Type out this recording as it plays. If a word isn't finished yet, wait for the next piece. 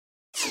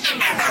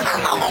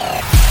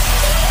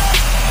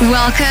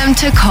Welcome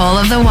to Call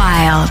of the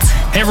Wild.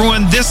 Hey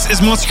everyone, this is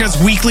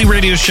Monstercat's weekly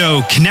radio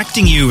show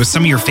connecting you with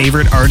some of your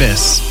favorite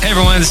artists. Hey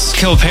everyone, this is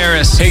Kill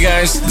Paris. Hey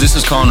guys, this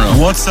is Conroe.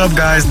 What's up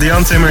guys,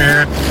 Dion Timmer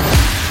here.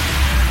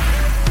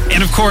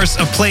 And of course,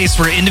 a place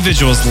where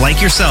individuals like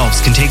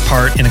yourselves can take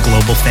part in a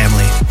global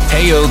family.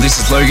 Hey yo, this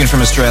is Logan from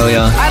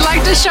Australia. I'd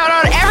like to shout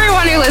out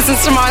everyone who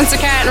listens to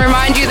Monstercat and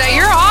remind you that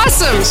you're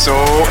awesome. So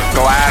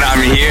glad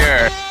I'm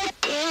here.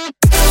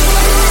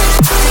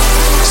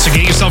 So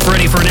get yourself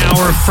ready for an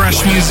hour of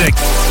fresh music,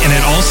 and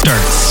it all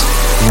starts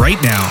right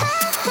now.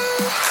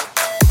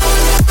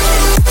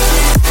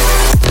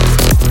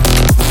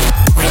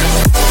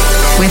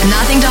 With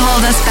nothing to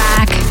hold us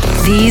back,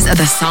 these are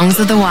the songs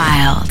of the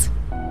wild.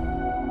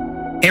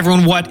 Hey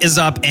everyone, what is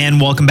up? And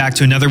welcome back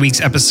to another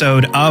week's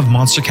episode of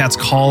Monstercat's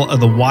Call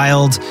of the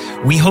Wild.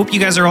 We hope you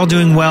guys are all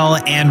doing well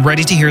and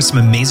ready to hear some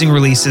amazing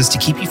releases to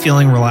keep you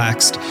feeling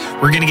relaxed.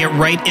 We're going to get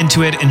right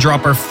into it and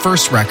drop our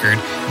first record.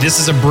 This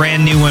is a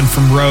brand new one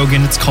from Rogue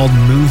and it's called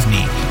Move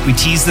Me. We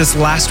teased this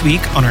last week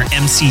on our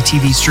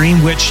MCTV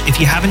stream, which if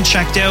you haven't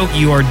checked out,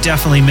 you are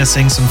definitely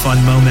missing some fun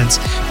moments.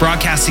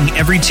 Broadcasting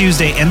every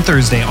Tuesday and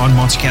Thursday on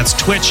Monstercat's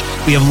Twitch,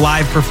 we have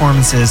live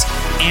performances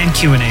and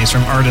Q&As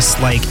from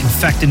artists like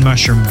Infected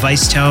Mushroom,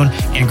 Vicetone,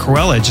 and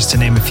Cruella, just to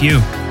name a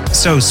few.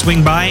 So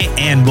swing by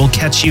and we'll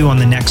catch you on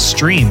the next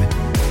stream.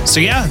 So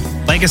yeah,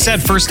 like I said,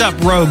 first up,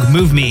 Rogue,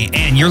 Move Me,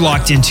 and you're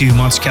locked into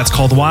Monstercat's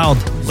Call the Wild.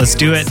 Let's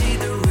do it.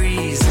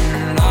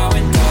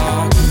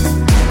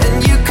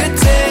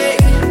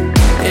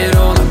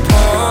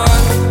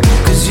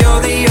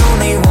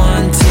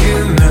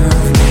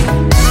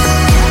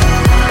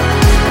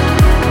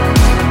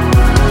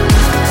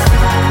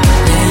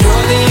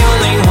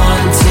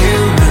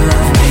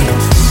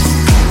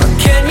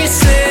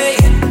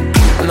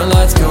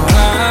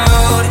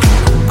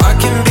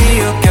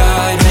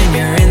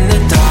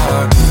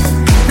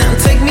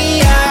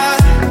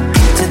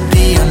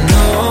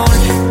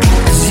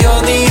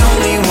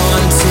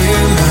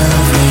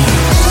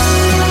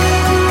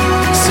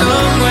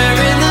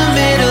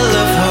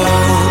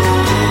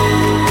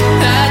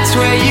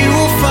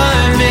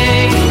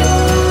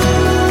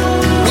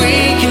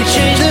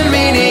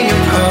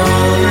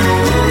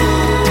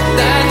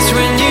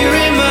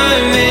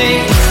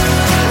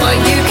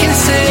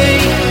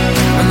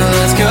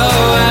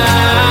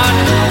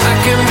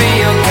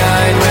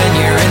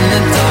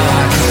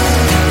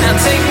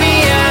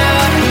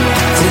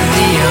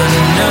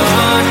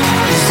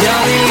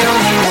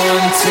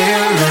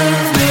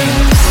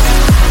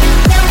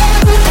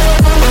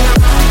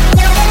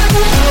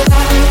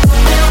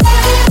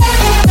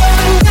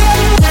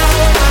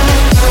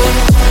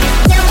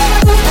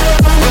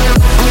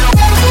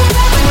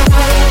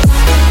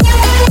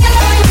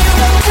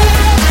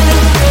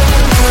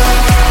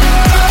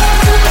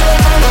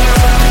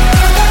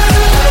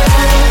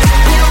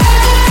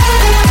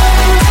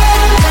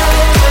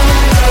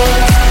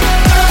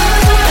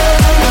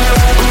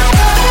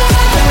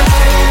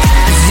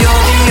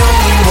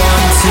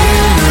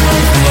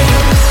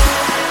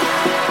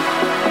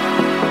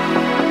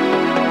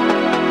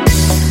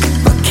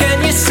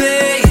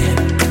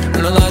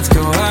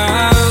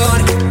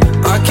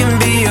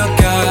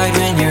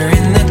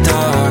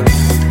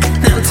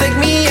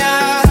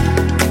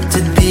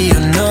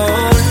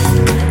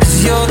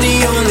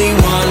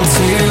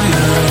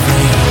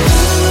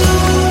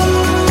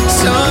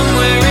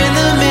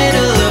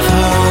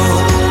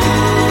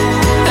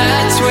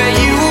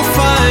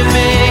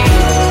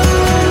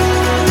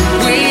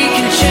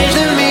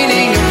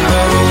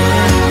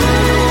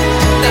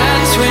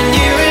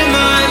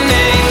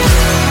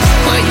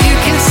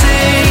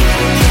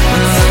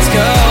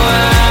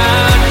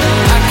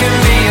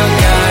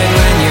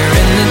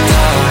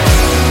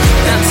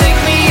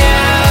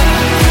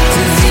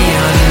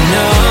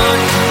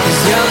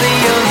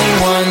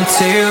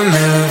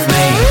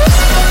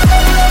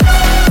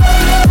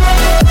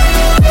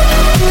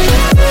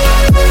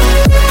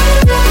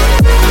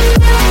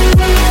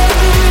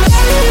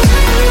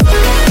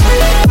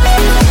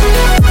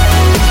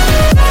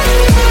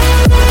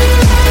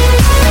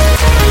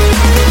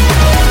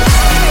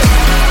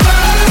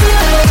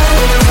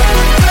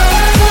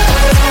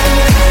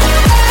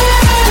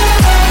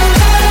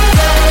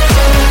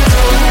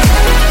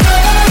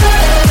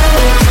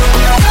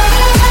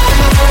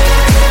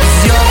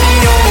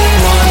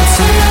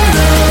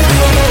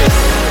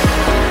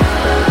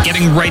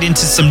 Right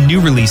into some new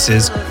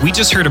releases. We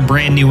just heard a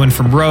brand new one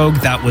from Rogue,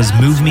 that was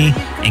Move Me,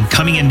 and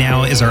coming in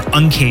now is our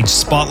Uncaged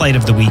Spotlight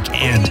of the Week,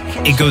 and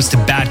it goes to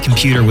Bad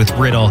Computer with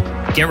Riddle.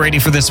 Get ready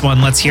for this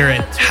one, let's hear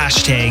it.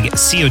 Hashtag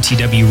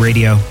COTW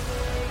Radio.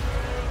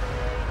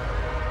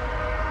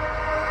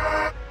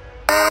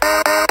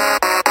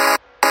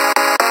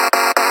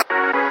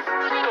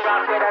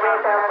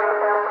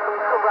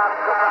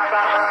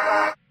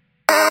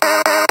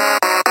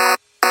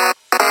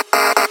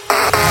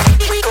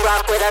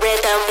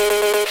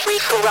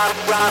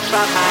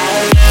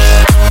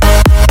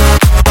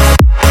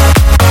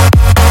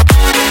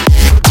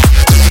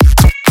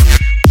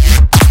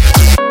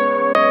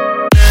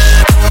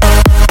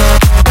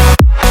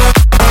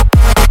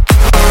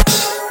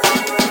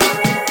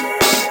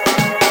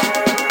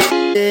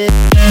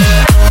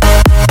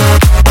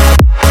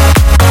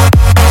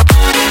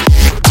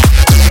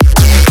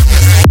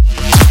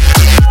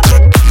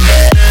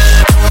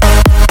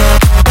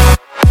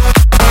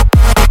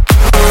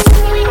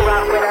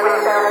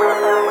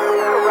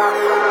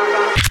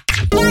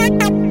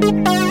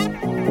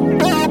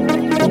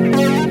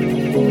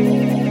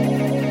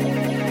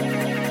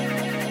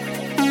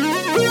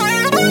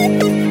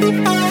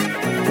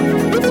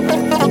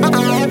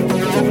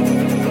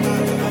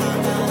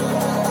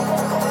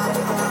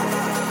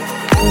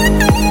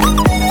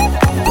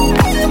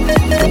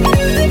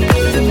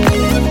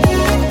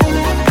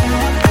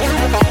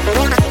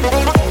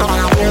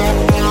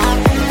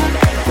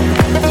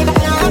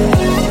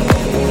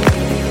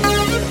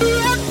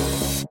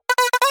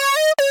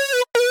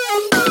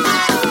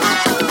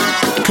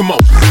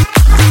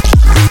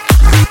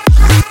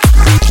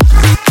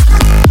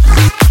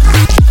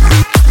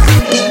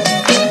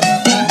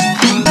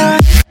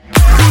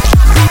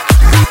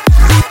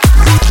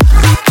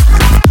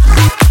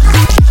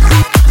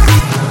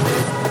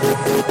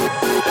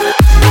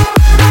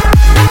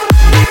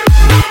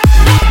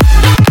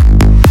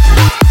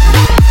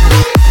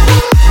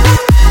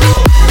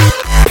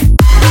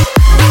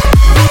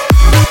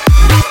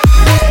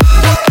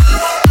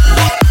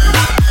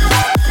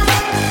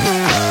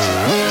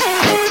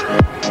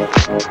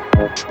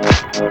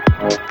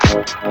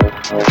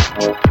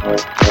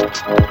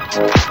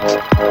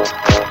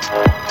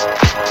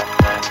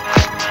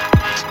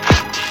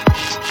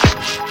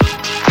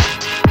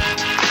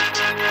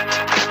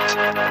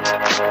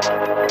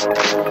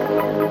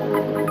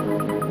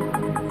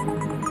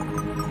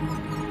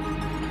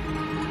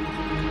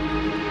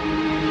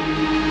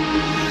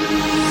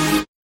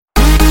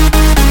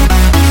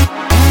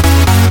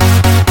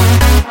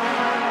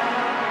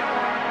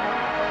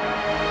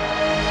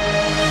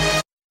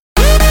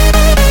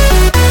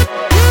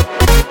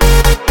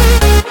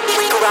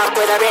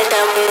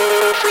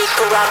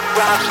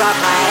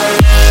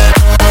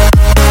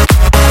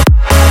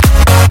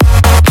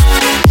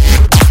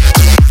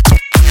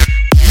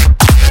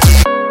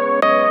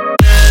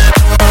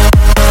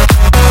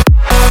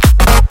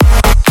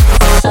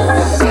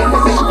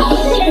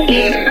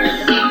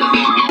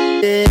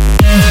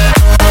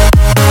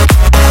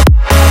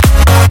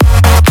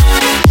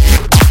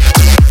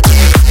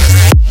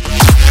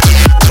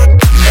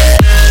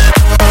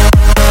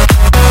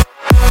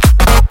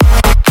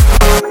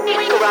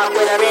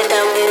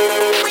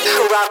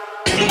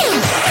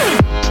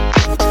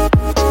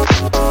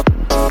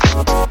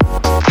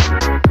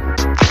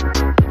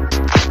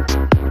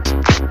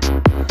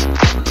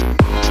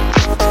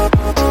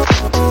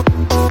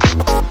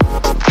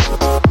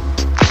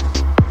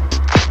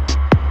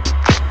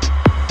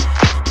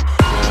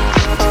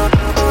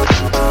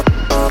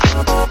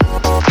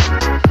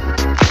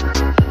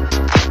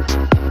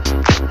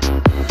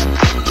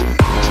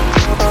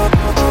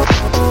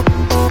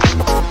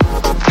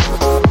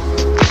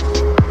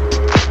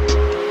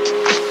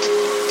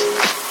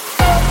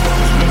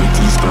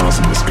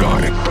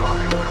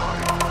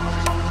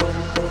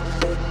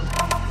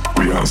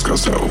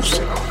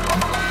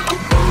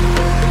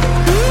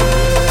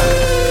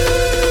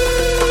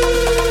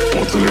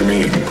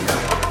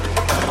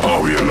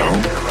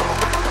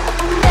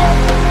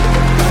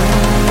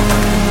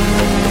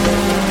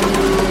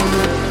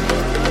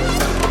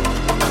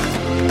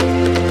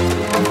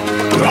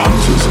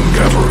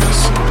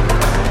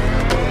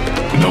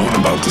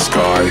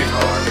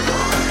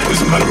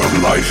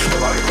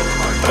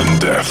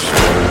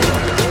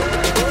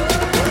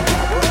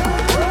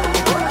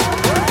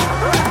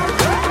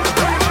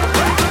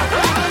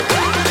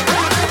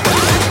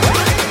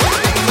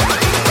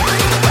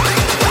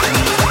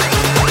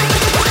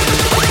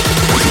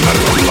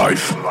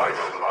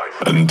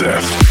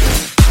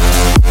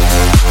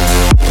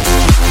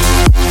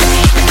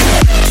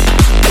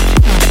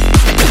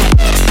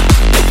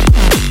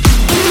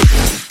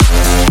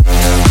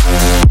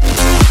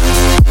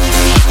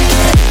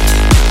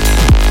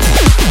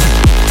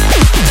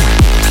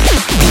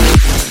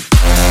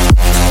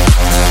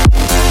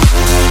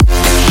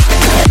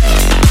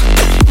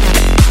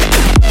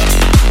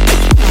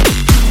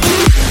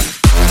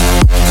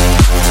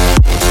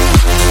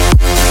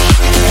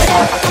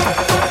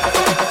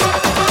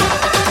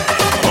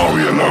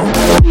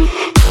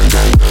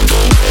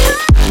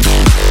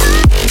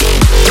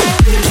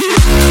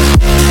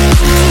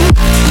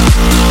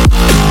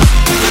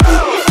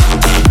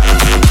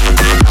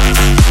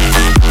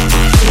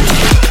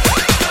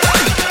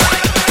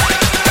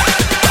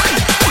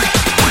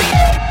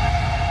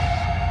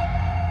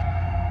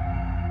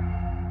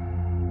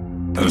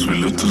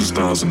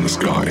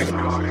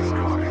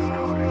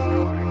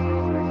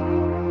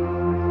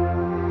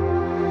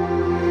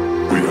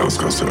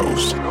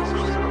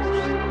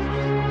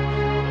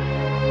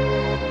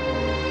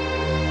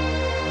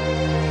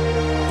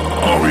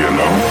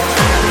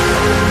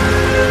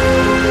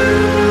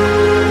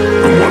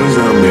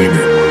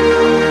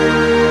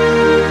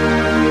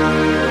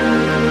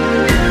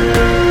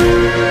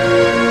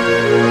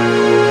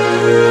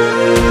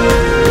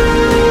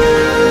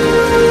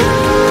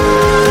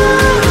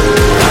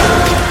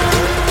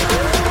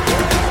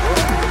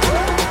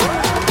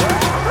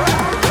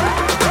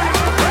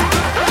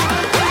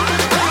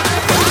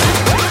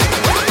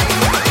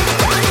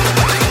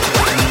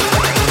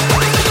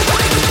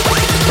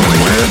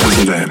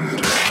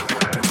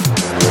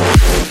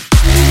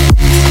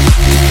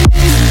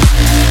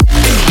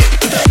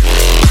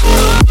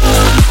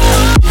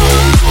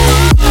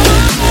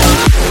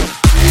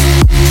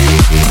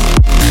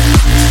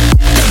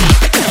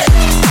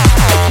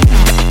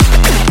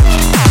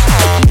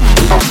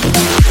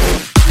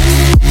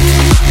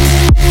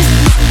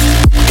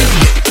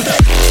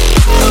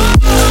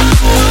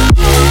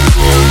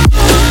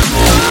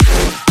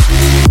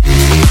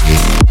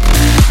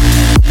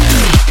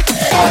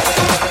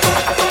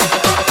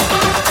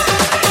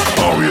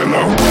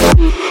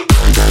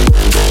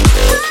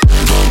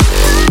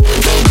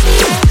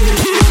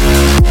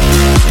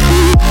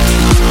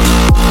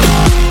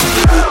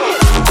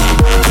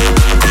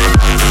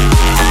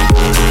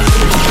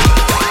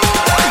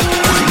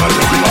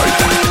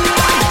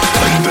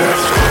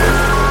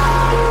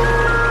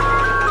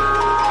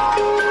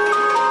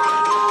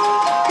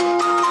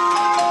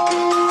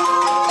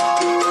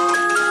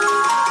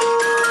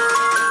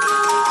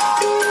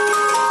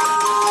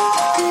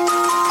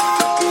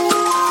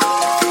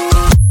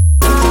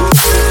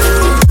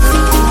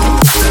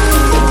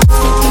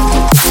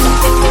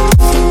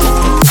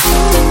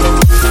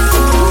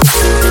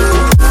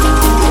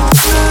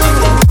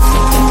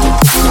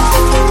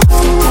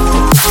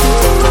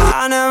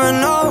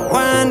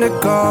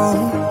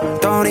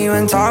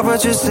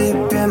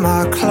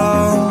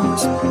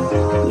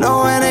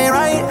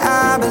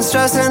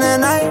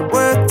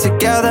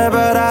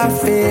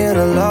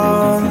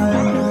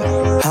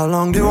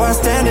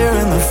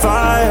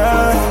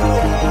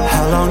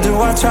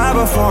 I try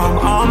before I'm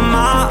on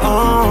my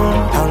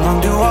own? How long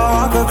do I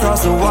walk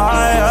across the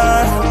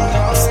wire?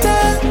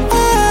 Stay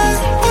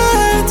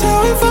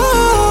till we fall.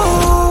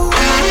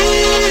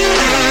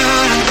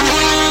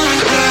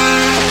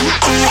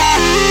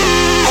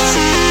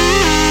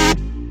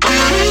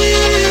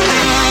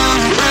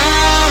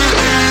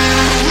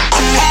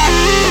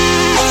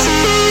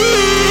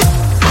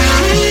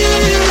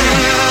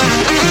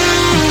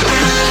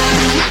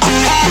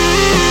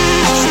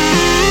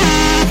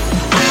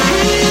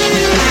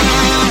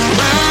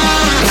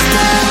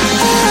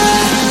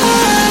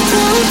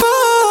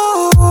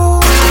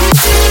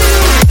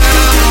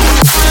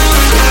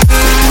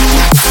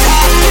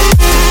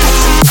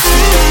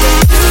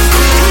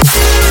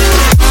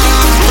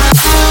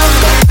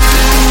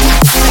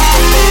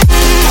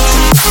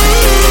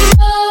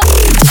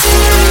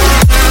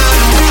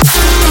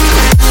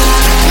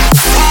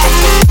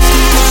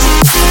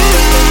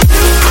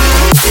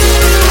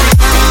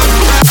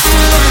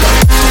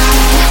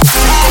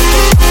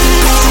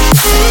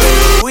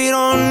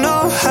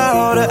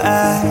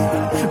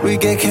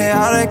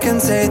 And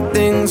say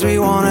things we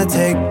wanna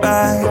take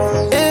back.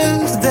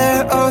 Is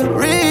there a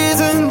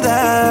reason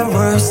that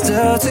we're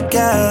still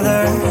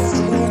together?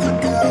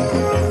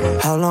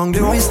 How long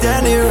do we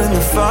stand here in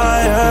the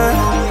fire?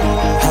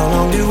 How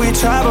long do we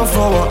try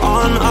before we're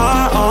on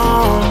our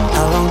own?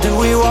 How long do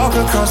we walk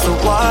across the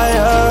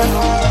wire?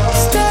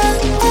 Stay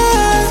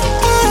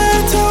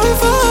till we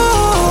fall.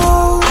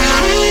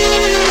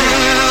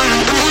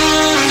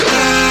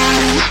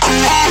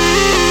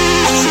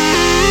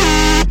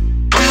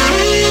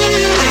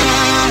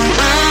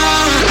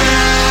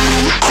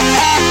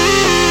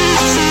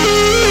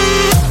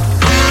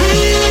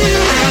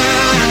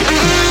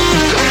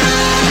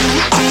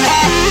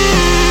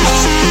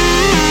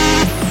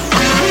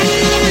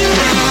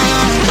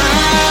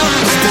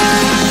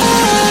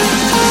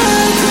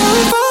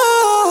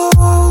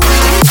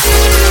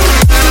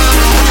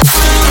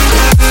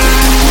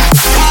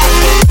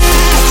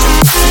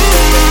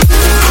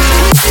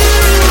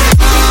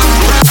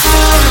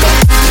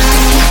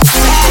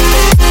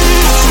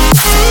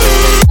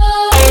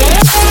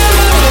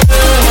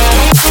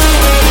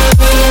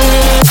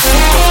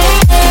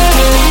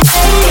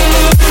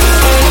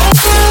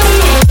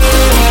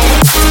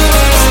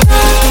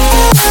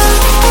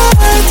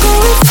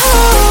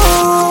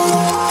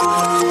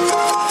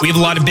 We have a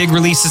lot of big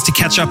releases to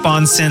catch up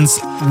on since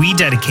we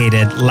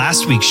dedicated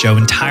last week's show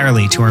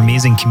entirely to our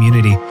amazing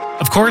community.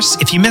 Of course,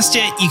 if you missed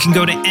it, you can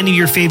go to any of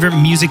your favorite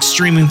music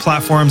streaming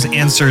platforms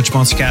and search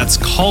Monstercat's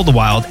Call the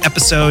Wild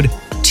episode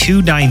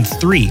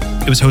 293.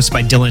 It was hosted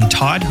by Dylan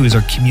Todd, who is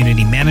our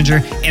community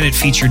manager, and it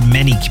featured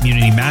many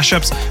community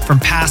mashups from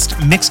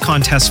past mix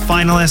contest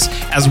finalists,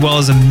 as well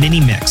as a mini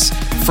mix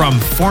from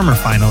former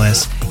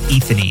finalist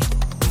Ethany,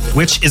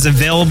 which is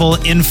available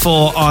in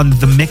full on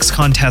the Mix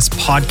Contest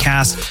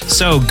podcast,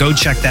 so go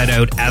check that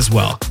out as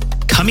well.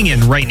 Coming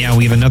in right now,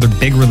 we have another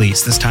big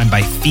release, this time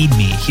by Feed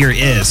Me. Here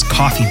is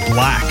Coffee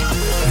Black.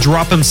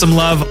 Drop him some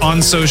love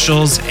on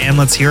socials, and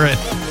let's hear it.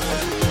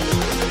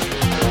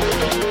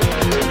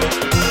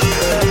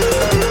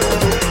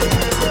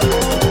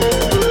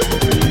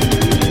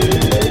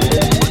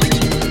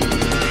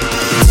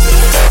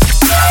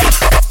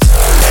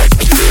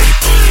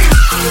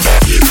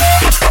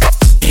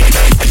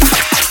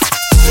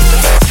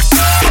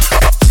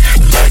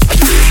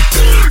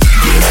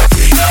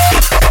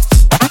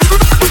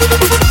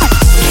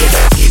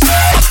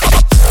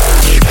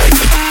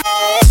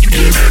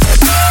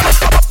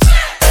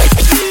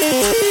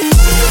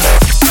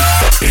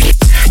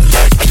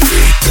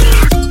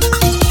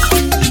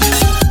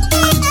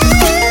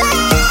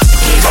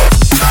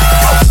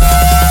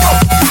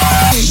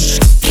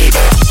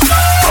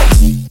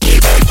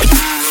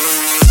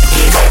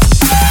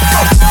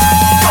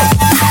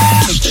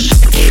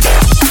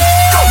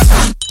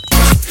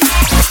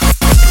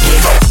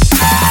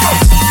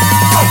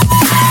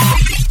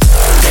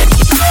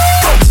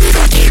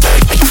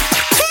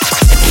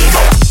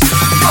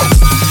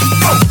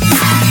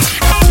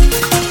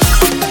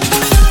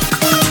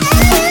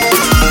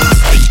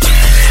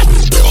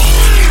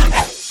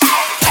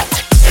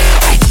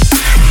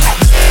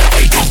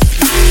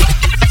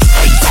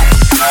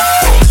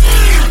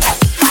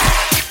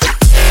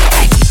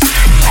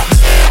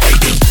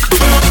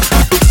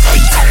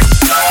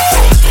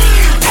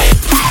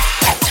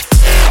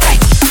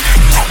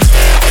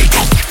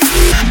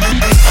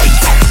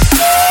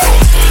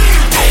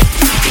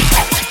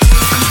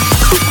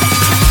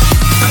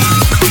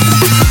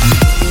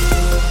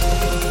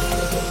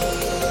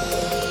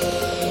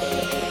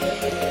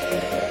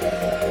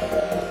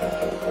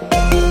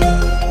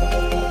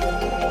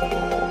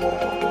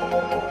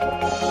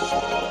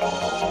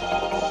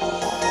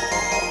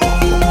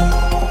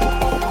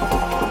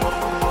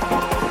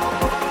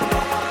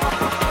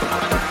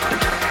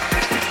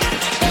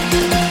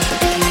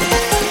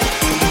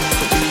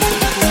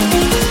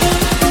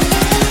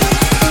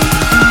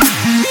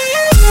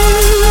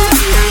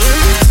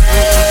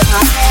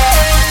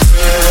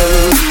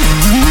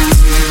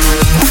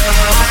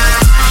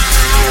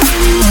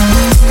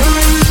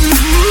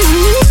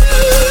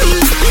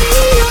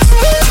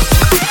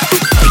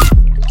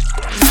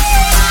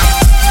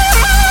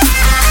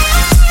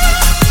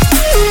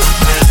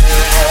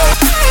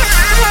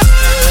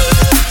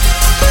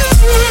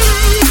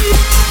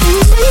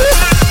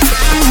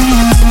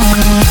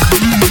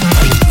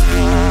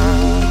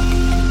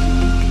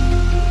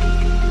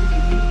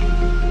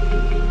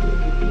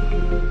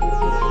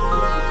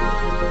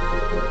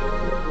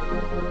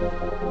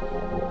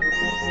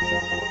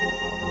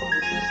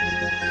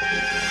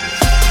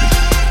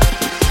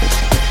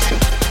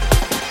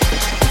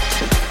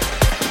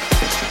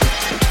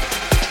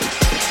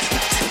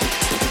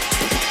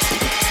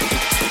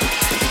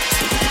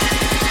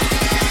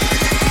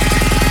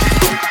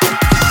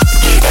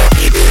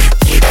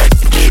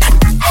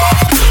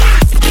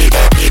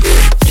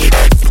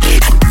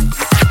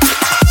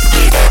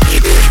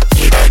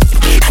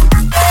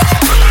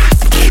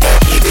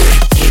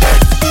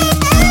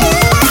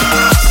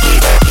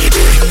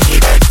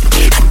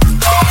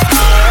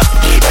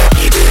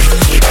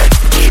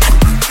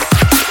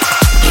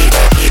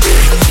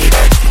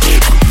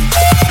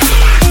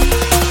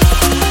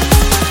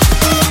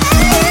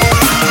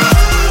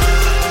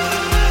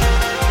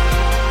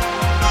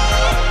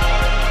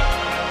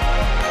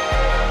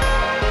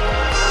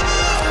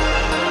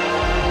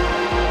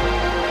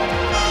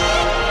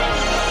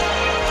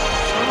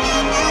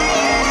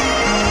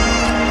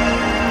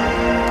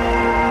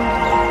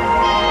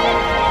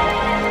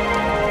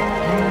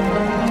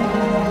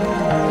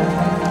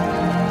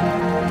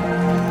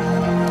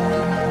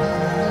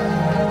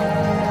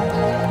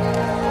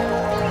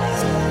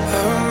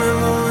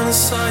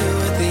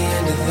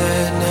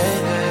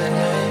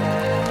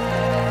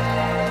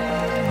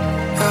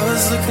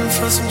 was looking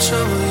for some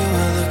trouble, you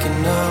were looking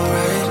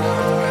alright.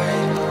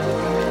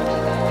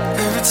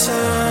 Every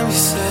time you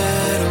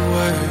said a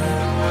word,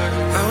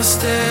 I was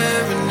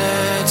staring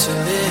at your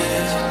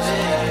lips.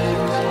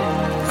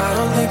 I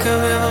don't think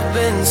I've ever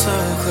been so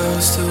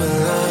close to a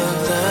love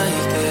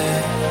like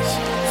this.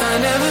 I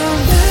never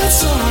met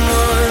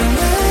someone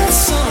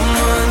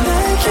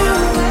like you.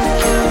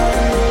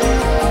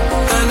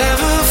 I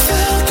never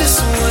felt this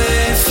way.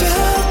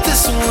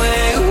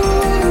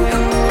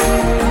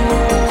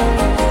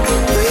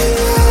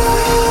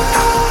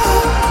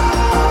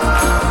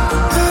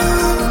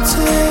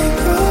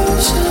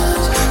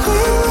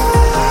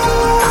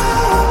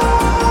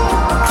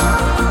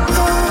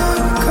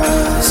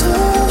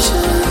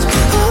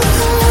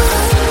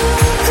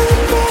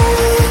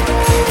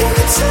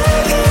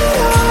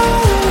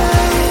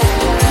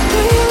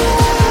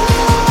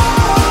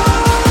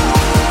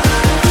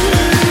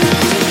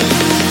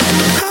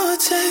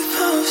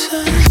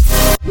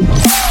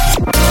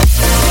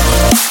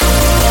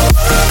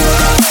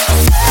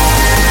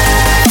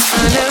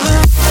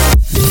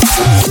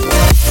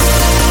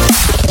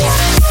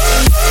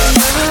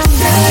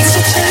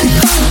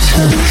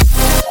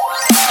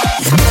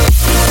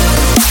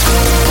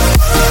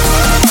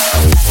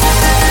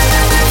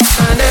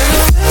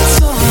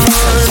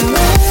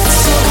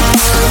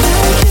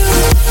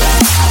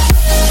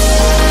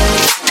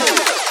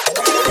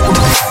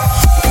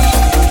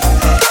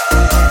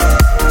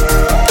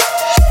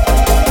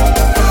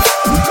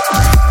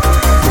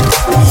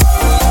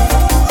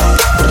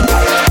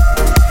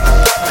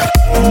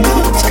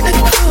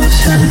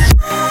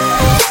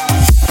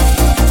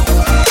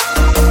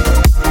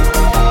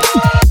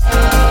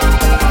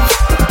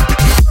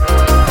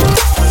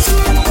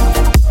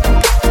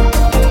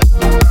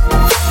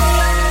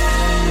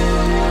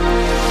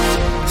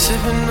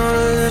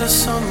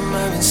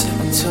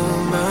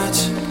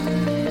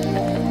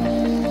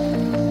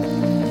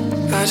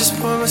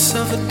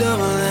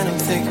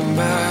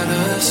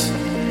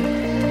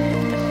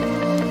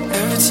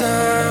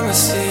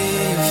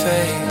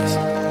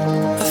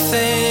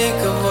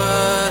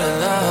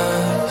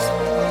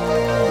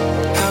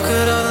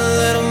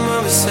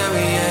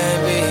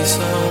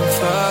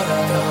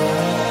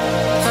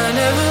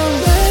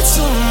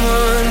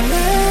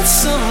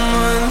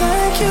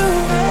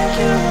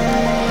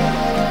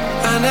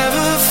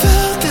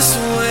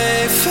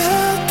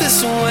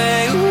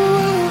 Ooh.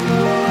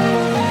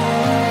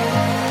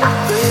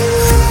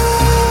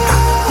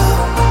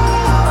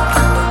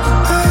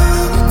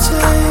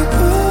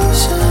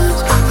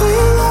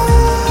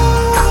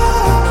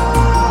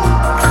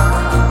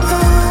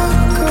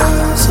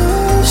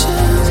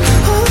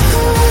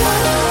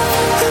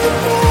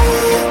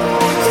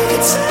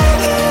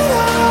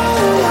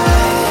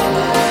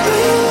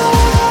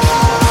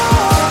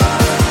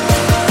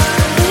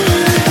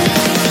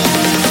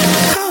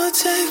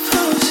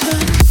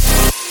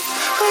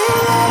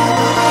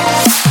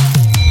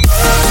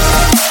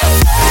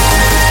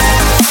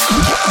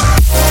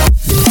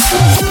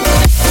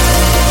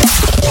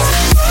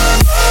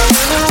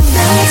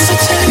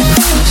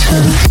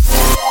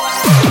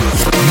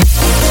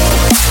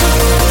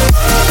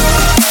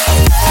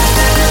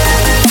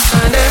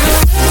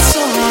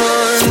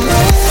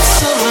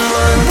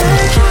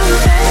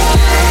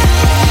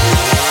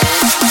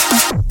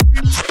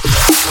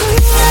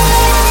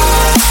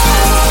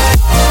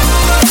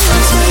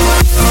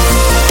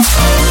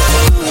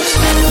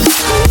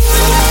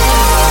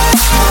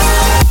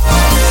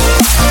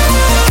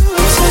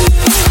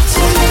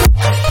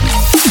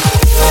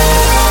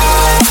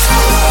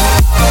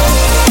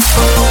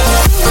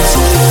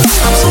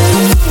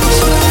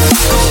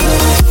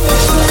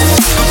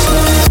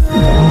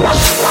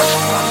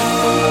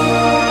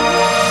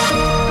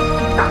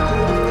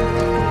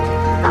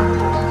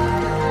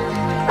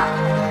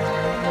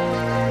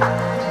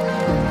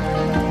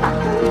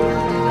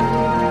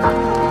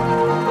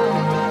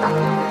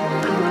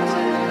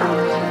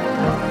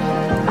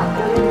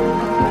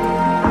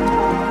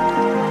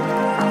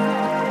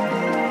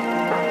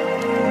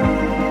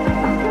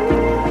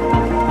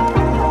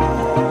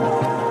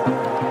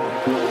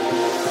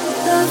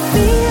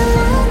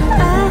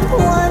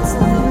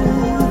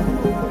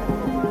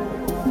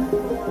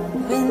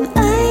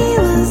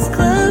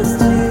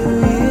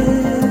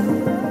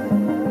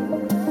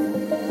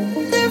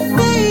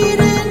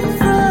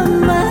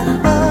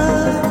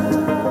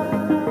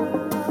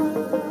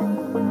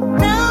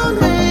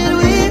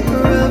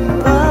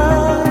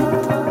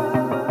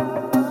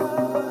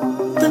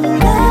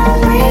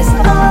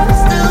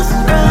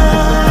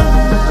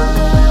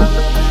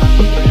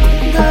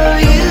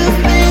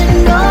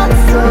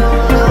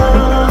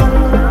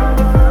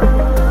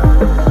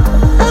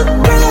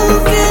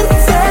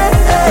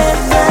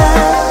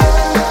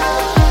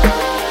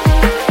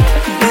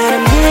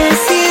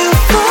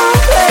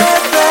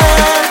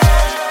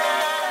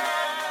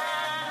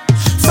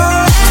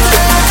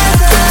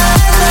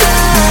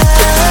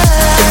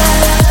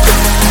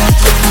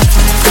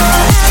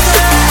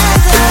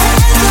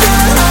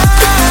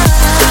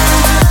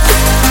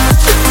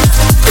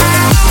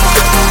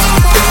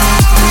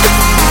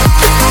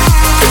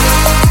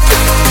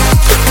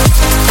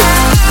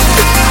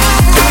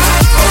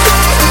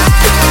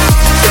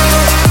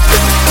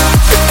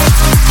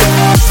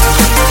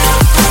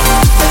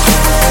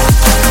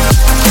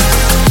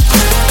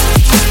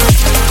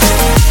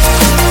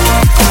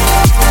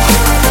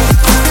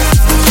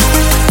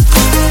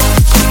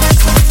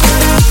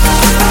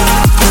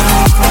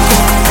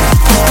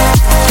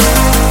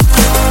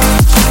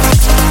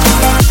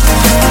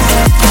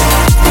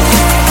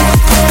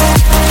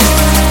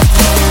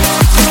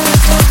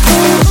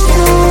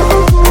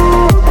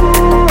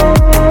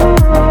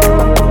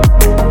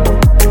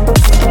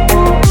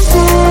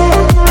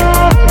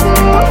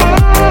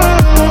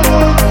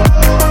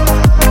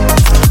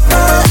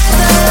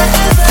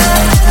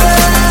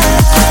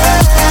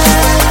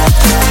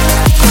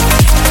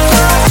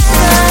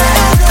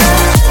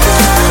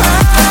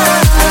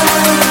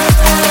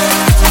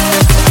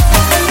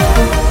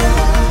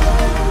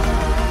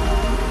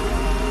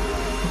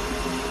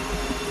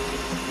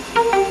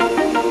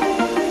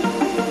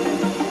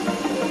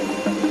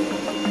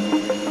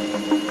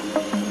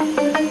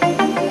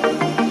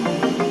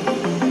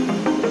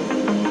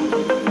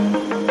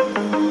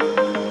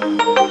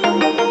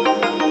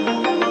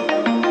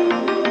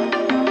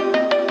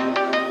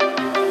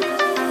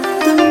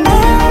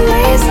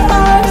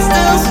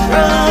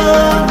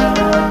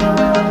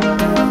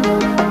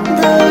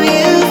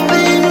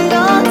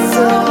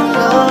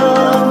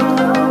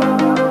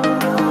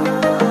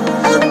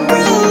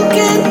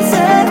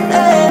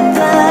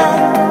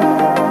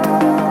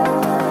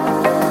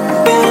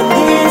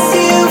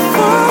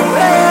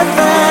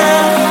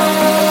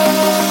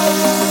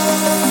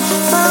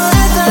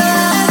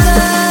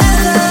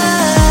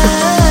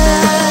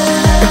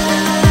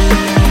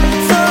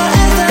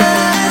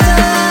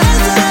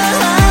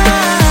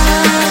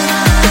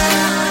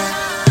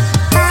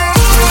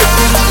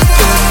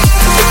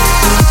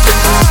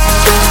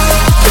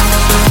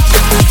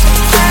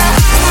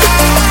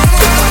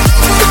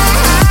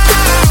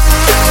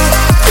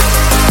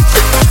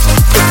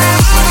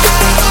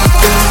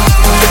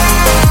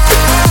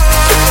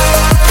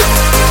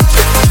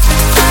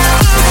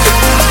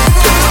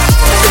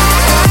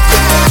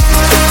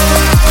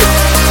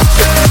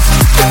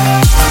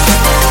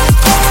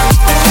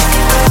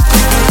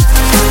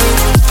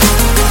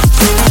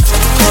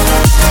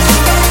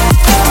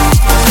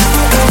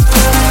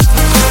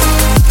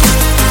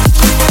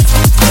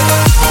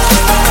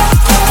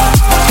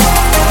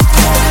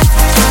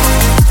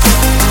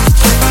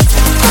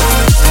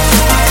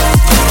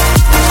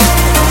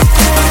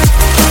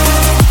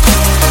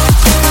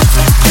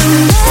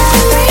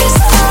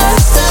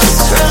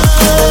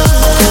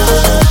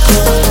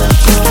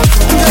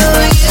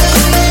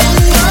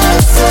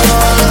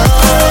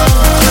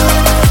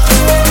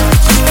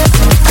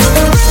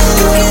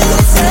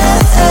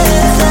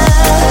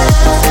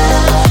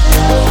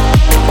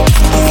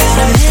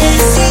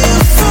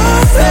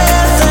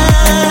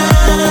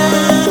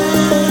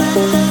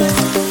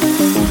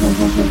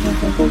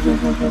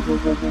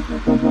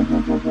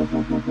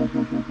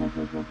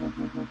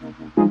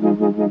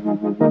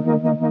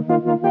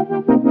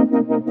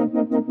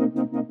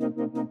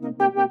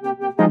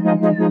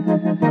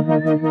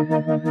 Lay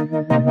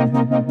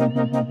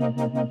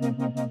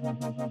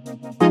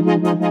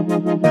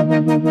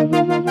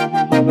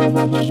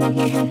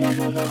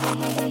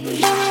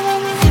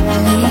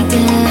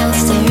down,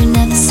 staring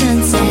at the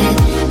sunset,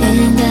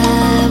 and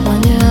I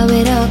wonder how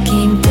it all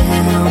came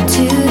down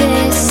to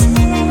this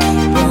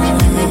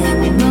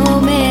one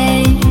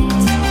moment.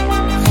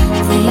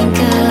 Think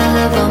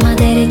of all my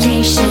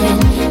dedication,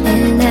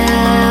 and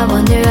I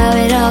wonder how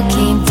it all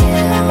came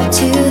down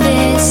to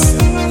this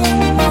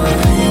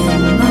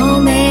one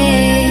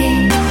moment.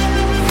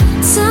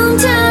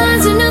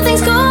 Sometimes when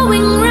nothing's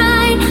going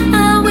right,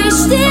 I wish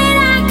that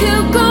I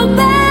could go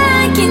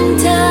back in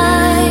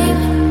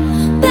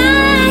time,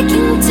 back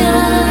in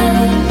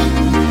time.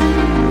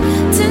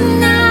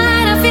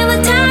 Tonight I feel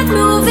the tides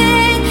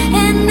moving,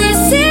 and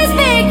this is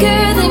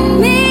bigger than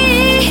me.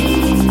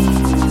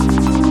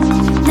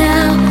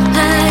 Now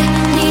I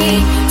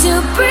need to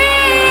breathe.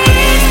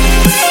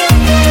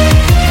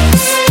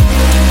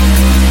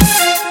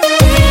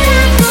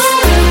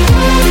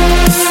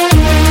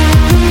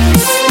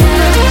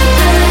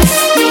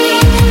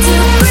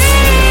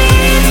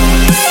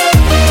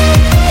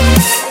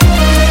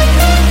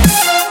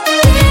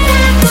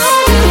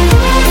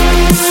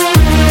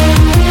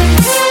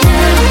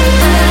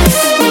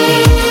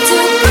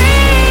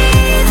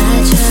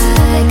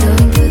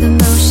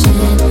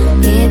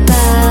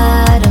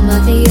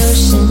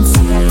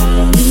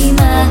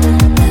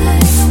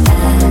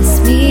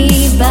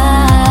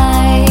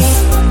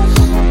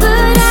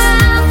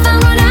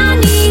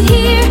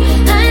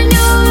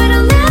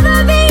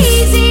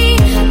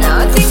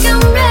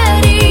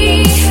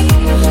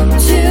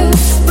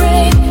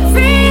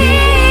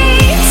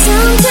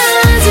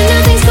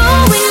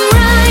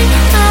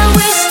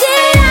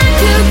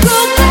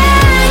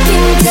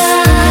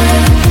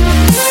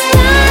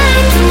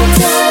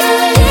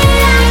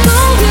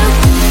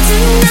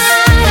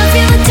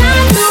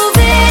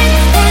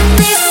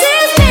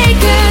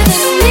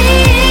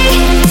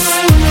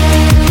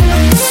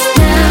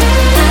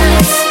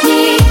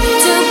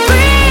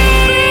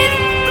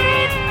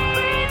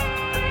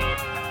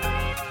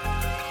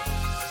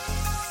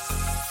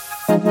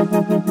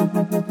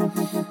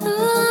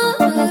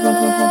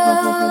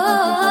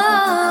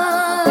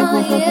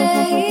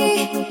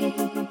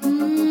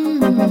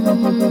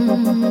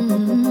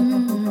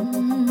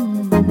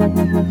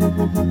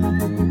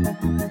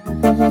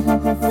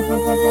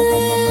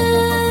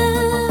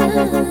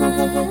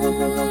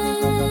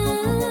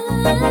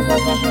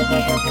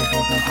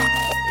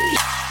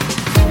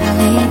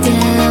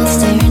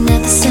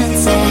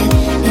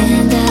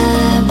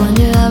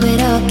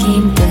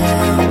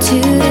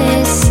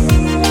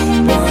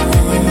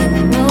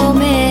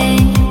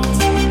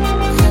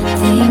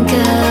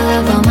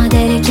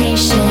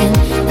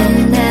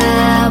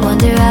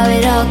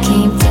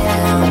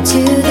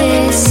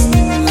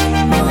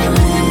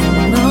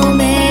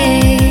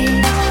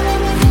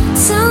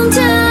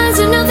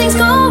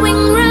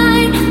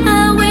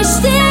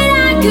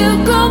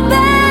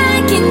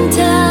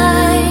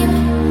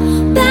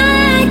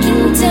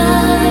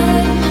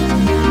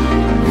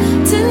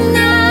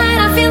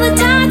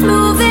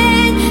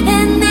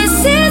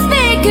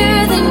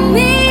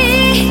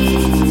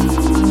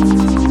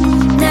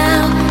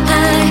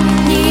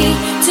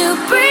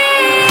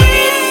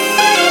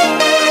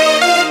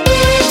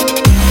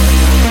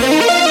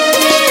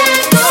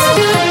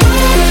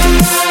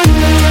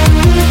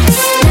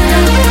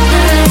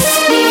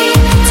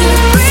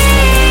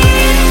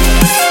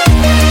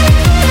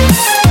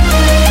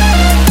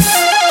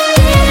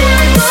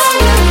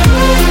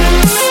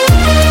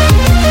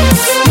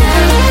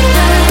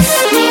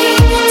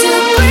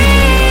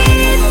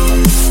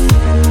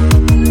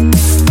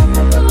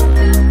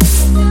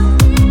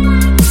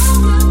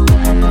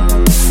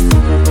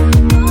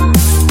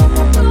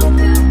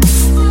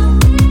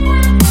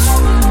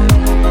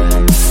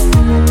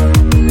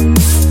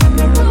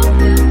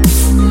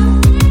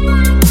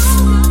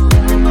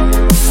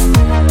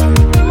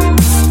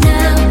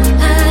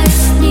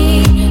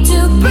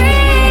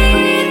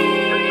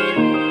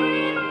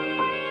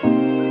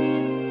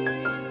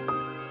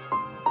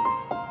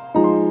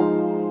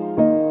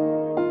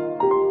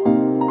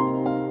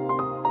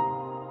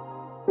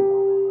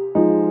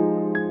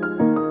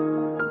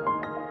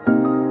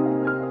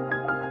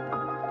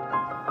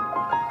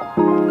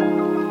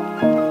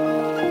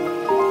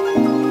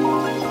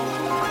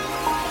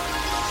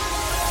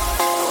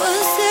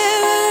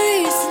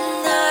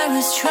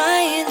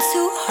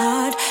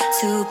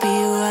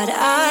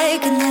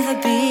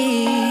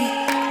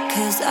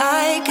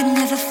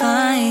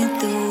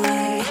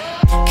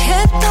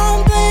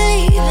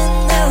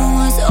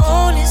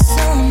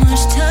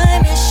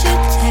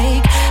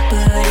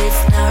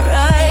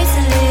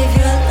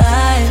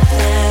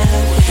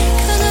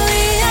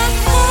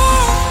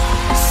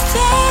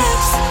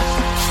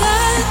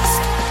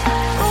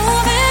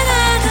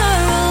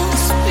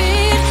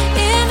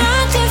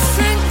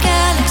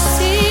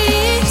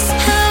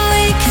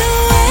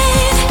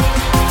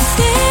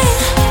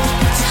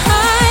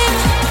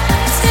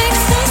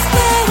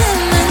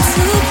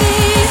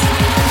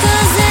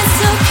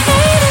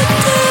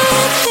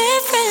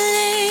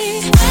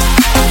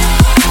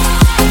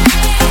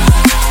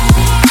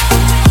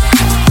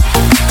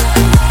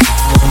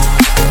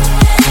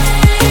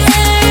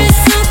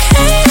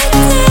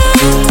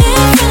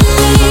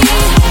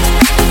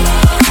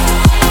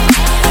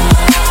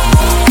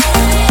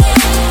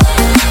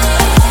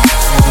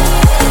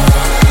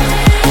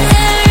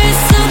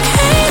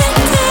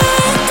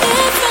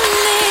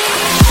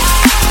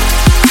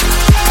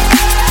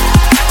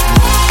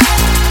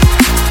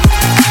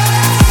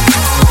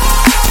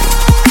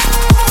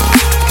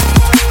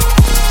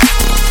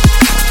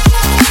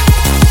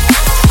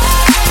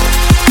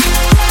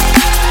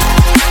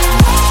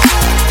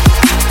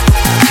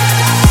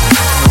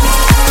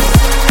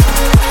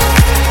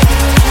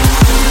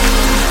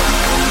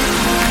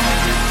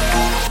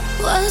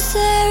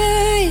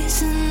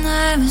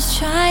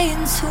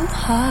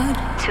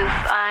 to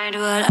find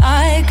what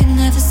I could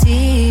never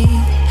see,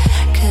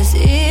 'cause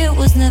it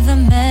was never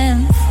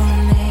meant for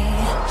me.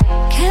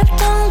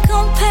 Kept on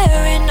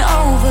comparing,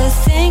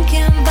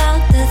 overthinking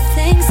about the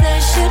things I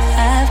should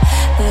have,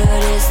 but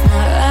it's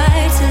not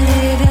right to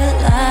live your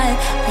life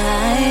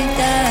like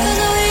that.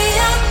 'Cause we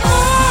are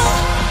all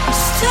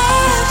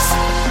stars,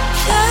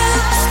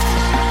 just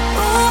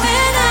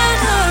moving at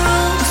our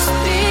own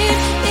speed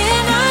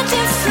in our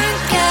different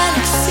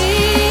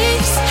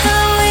galaxies.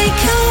 How we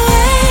can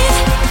wait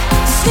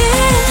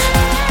till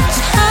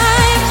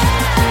time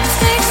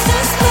takes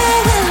us where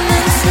we're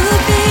meant to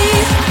be,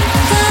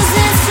 'cause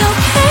it's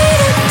okay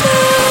to do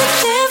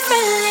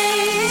differently.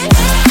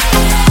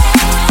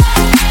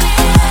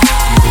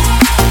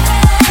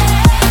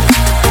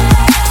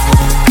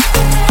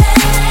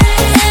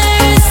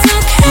 It's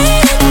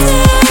okay to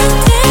do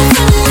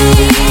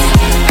differently.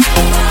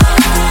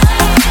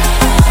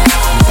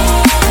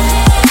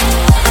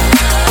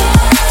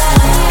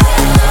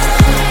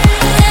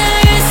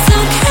 It's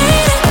okay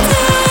to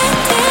do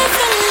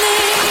differently.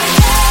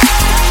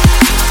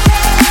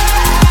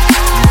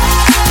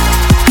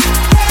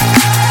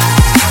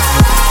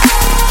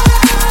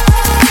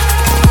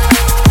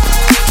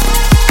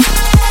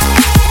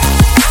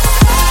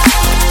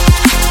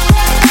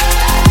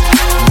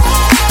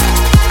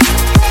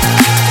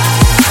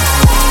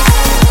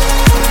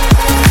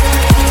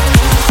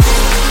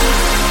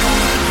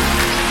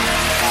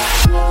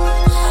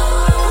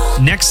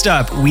 Next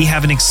up, we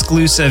have an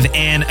exclusive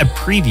and a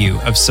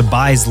preview of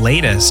Sabai's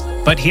latest.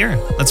 But here,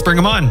 let's bring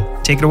him on.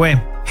 Take it away.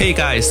 Hey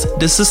guys,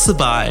 this is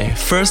Sabai.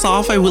 First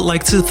off, I would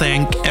like to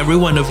thank every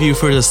one of you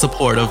for the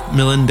support of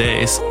Million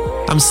Days.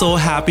 I'm so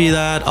happy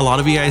that a lot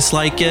of you guys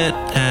like it,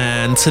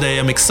 and today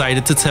I'm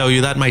excited to tell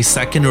you that my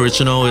second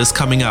original is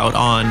coming out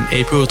on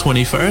April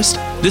 21st.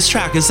 This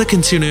track is a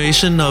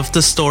continuation of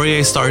the story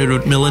I started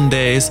with Million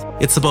Days.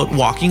 It's about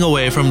walking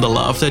away from the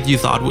love that you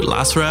thought would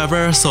last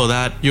forever so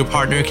that your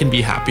partner can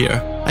be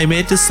happier. I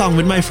made this song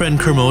with my friend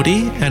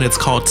Kermodi, and it's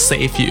called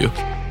Save You.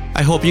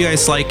 I hope you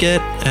guys like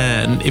it,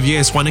 and if you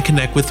guys want to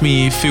connect with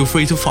me, feel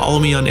free to follow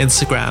me on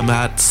Instagram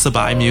at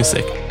Sabai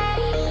Music.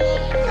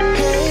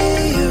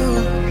 Hey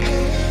you,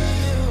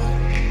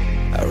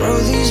 I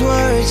wrote these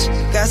words,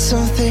 got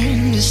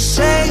something to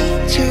say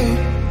too.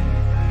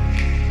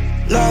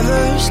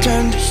 Lovers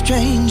turn to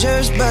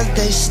strangers, but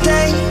they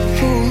stay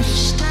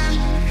fools.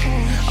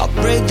 I'll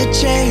break the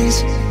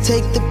chains,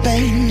 take the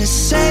pain to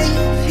save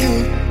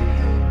you.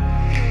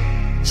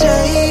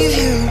 Save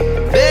you,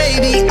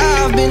 baby,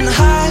 I've been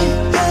high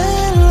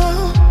and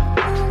low.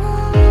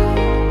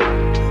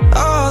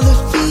 All the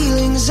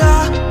feelings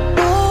I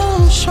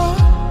won't show.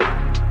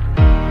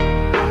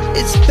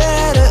 It's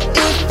better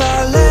if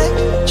I let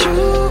you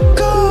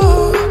go.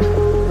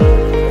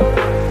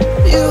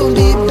 You'll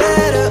be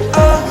better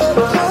off.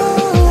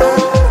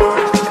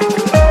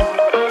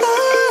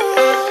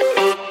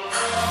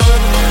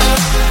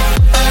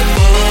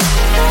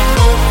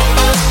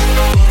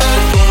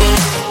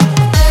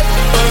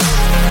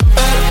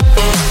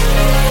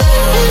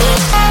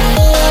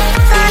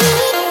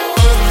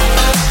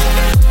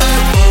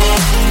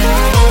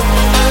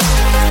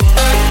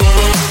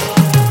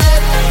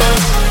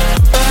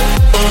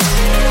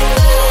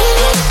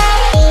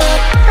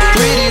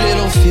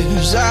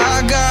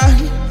 I got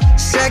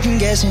second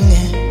guessing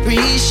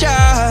every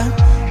shot.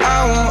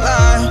 I won't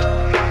lie,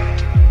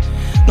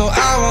 no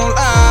I won't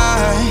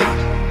lie.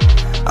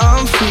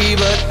 I'm free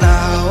but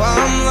now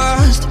I'm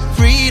lost.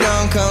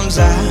 Freedom comes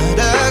at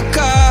a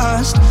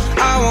cost.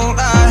 I won't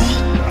lie,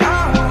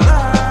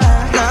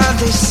 not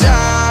this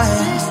time.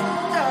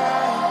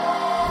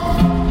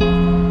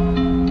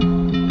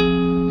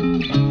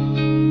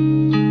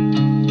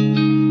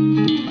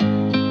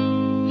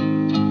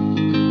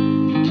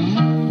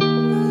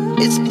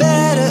 It's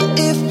better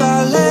if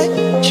I let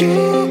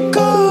you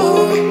go.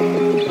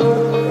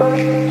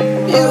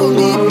 You'll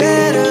be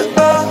better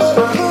off.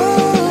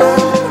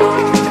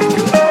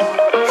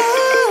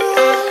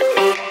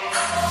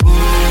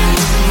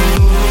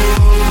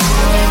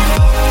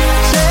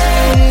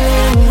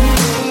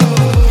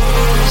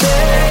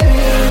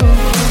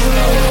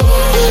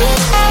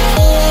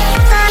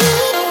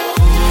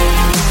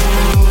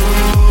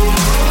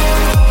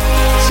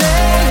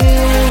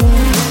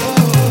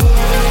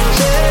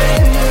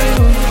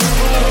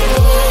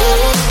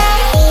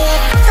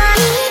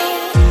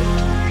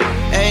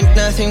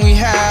 Nothing we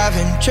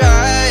haven't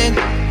tried.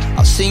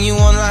 I'll sing you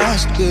one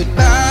last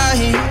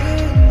goodbye,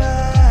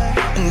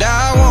 and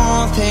I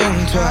won't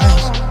think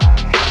twice.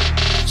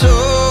 So,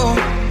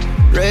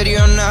 ready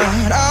or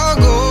not, I'll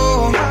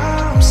go.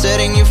 I'm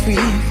setting you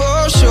free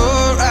for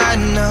sure right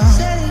now.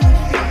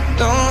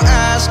 Don't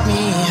ask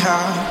me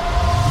how.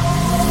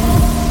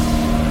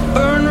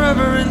 Burn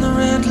rubber in the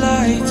red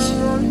lights.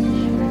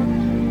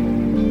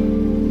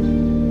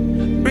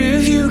 Rear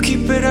view,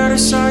 keep it out of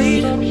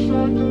sight.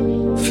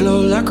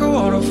 Flow like a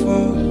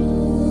waterfall.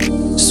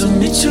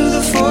 Submit to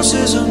the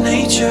forces of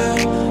nature.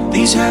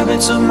 These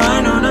habits of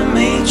mine aren't a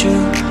major.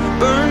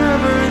 Burn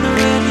rubber in the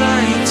red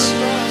lights.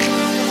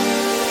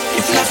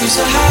 If life is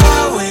a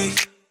highway,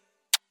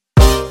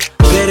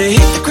 Better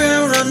hit the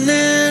ground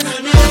running.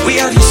 We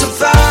out here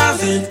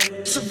surviving.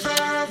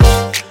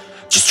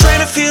 Just trying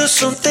to feel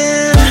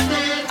something.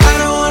 I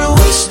don't wanna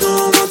waste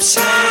no more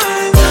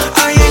time.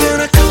 Are you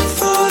gonna come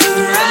for the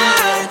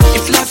ride?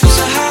 If life is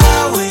a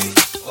highway,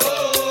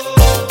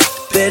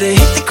 better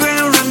hit the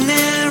ground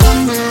running,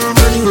 running,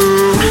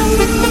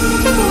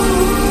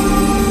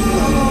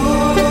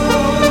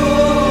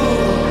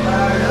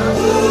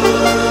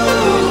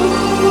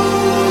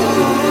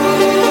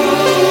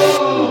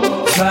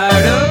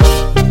 fired up.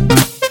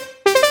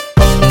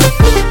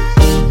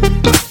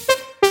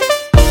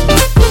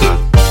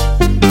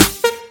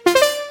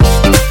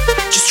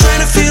 Just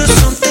trying to feel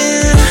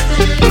something.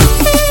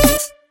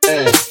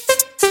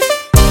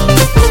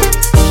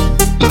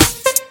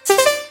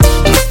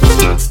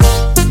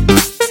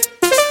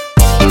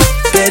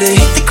 Better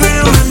hit the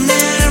ground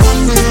running,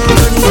 running,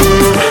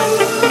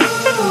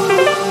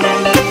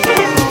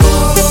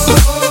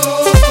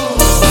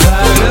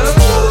 fired up.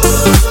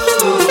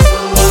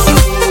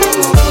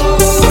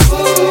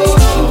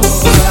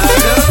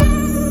 Fired up.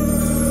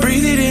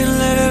 Breathe it in,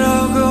 let it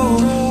all go.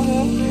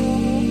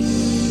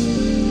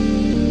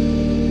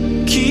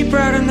 Keep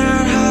riding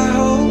that high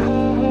hope.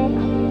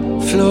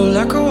 Flow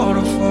like a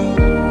waterfall.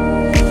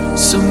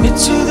 Submit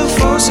to the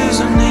forces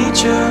of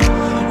nature.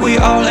 We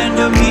all end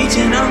up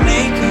meeting our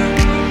maker.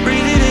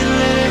 Breathe it in,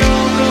 let it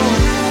all go.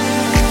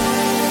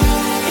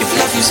 If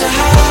life is a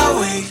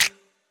highway,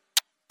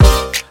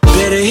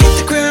 better hit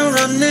the ground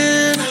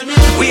running.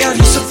 We out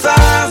here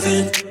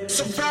surviving.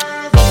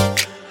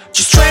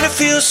 Just trying to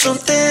feel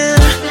something.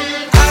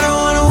 I don't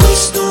wanna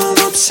waste no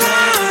more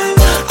time.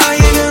 Are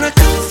you gonna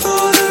come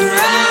for the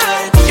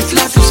ride? If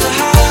life is a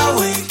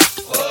highway,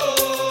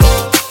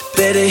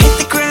 better hit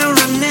the ground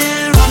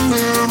running,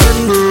 running,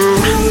 running.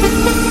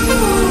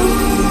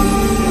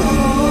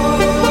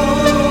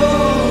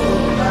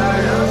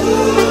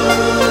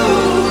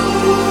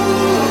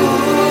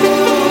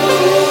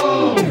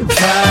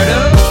 Fired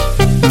up.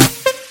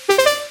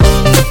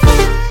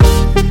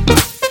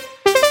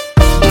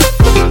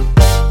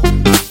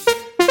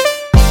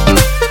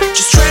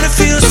 Just trying to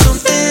feel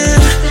something.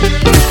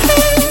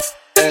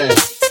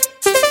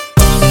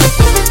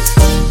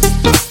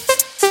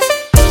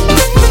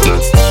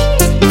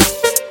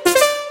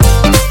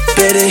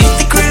 Better hit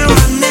the ground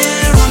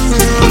running,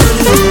 running,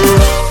 running.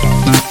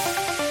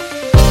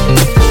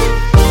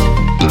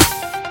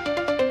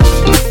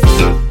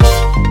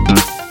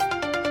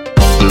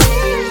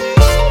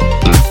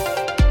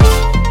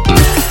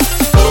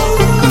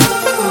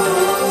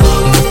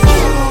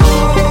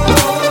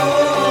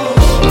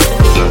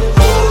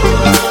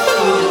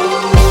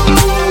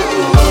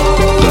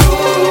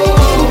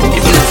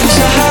 If life is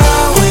a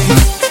highway,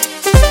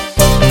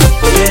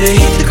 better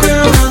hit the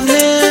ground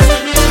running.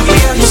 We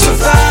out here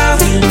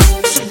surviving.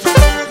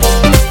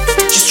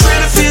 Just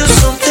trying to feel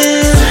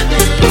something.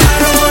 I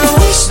don't wanna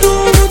waste no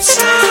more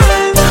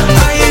time.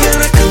 Are you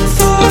gonna come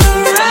for the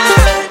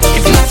ride?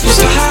 If life is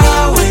a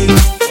highway,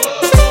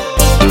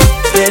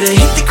 better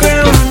hit the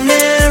ground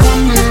running,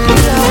 running.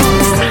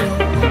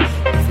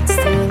 If it's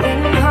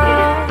stealing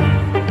heart,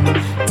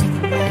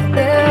 taking back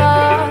their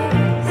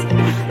loss,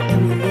 then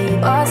we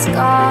leave our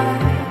scars.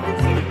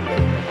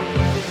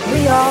 We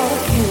all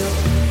kill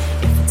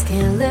if it's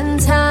killing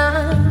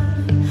time,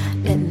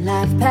 letting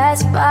life pass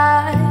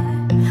by.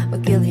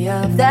 We're guilty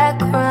of that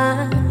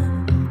crime.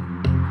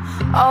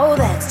 Oh,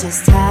 that's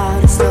just how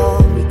the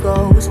story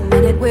goes. One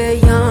minute we're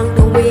young,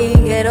 then we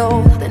get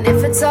old. And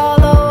if it's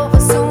all over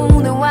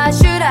soon, then why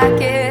should I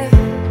care?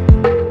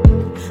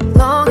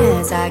 Long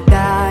as I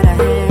got a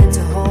hand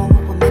to hold,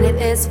 1 minute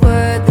it's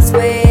worth this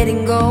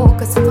waiting go.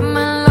 'Cause if I'm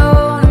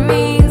alone, it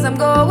means I'm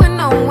going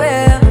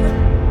nowhere.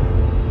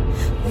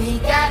 We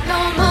got no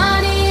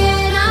money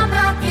in our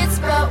pockets,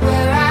 but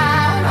we're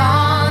out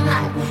all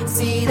night.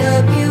 See the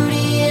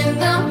beauty in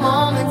the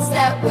moments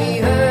that we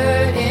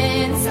hurt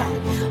inside.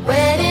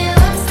 When it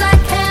looks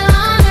like hell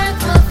on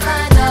earth, we'll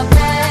find a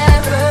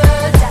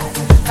paradise.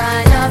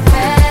 Find a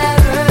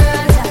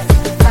paradise.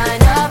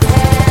 Find a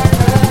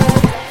paradise.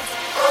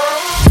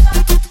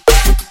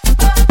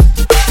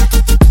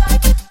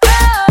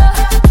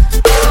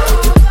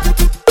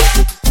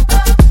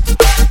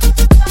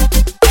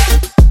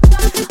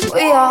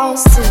 We all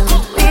steal,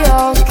 we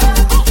all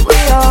kill, we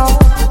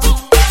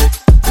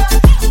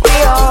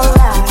all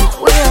lie,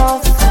 we all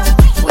fall,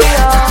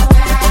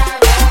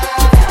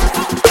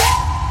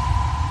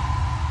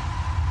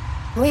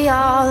 we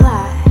all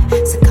lie.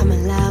 So come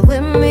and lie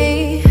with me,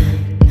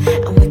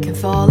 and we can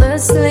fall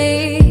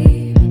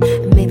asleep,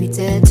 and maybe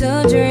dare to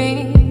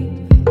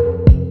dream.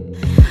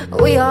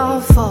 We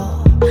all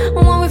fall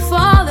when we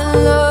fall in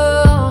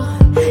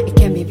love. It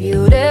can be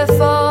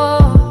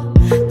beautiful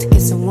to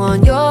give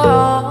someone your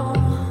all.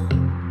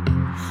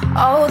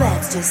 Oh,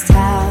 that's just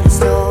how the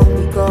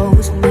story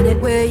goes. 1 minute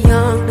we're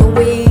young, then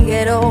we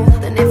get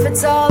old. And if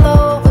it's all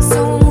over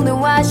soon, then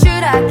why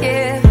should I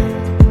care?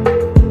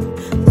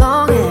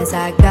 Long as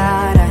I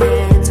got a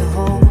hand to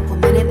hold, 1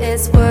 minute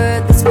it's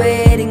worth this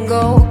waiting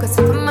go. 'Cause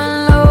if I'm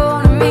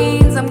alone, it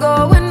means I'm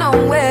going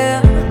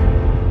nowhere.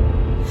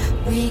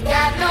 We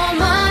got no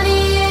money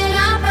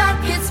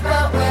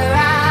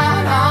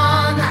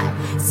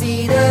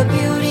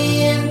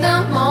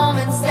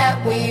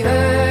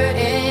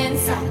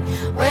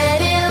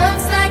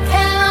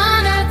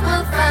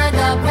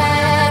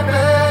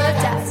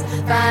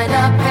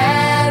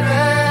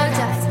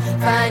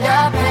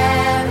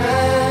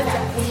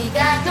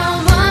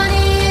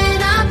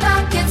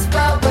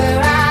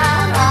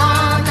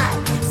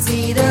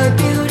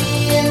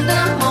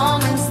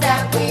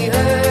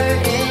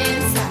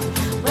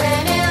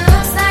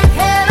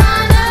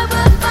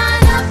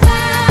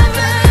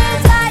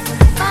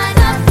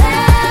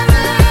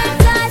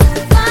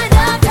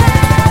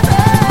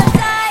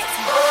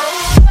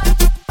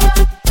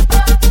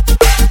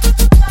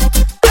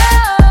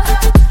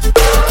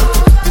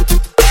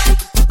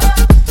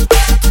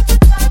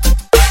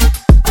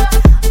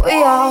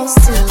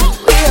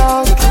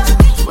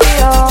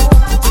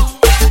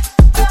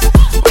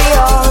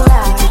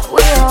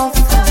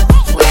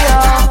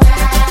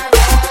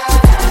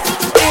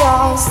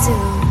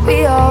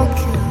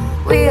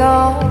We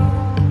all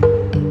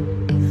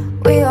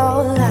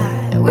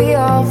lie, we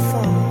all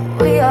fall,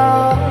 we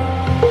all.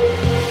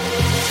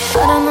 I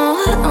don't know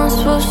what I'm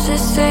supposed to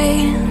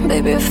say,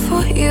 baby,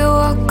 before you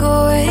walk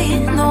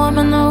away. No, I'm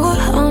in a war,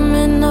 I'm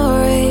in a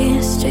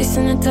race,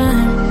 chasing the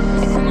time.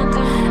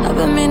 I've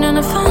been meaning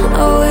to find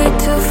a way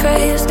to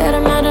face that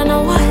I'm out on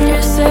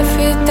wires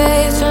every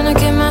day, trying to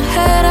get my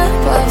head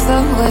above the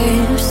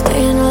waves,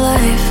 staying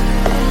alive.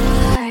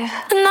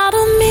 And I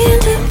don't mean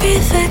to be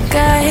the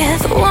guy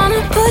that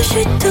wanna push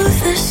you to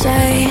the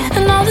side,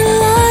 and all the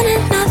line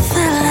and not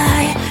the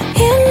lie,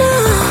 you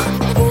know.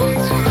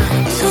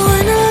 So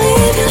when I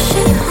leave your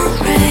shit on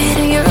red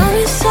and your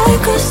only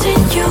cycles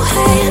in your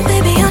head,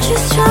 baby, I'm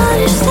just trying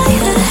to stay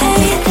the hate.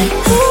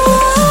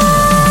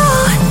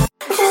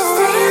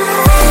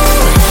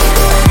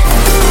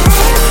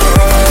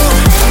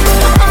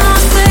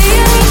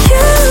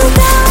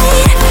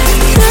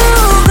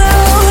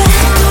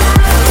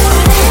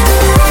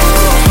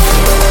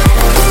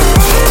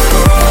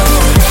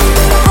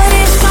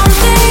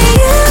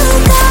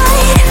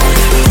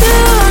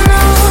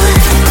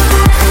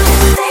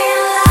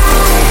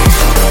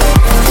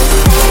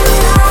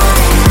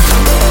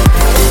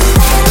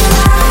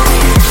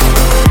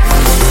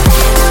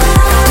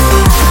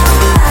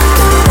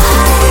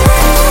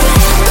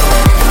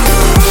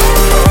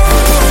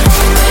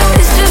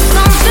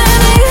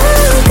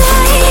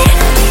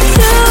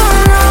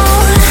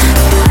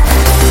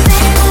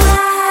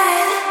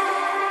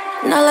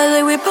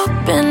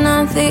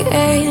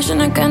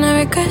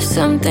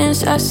 Some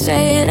things I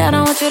said, I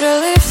don't want you to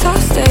leave, so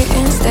stay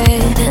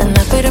instead and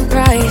I pay the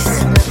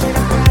price.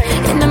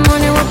 In the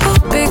morning we'll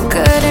both be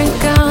good and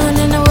gone,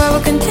 and the world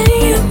will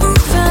continue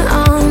moving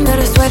on, but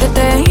I swear that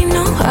there ain't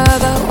no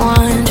other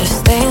one, just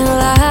stay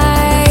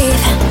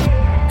alive.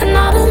 And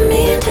I don't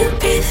mean to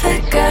be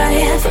the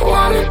guy that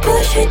wanna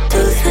push you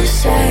to the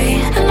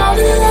side, and all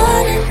the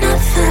line and not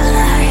the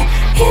lie,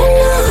 you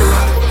know.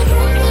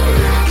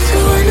 So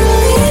when I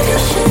leave your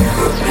shit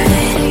on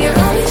red and your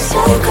only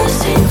cycles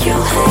in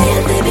your head,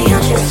 baby,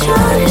 I'm just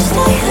trying to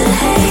stay the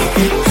hate.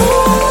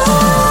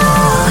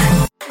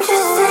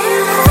 Just stay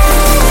alive.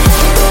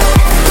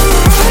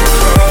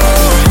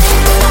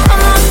 I'm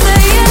not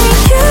saying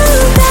you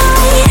got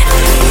to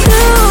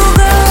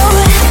go,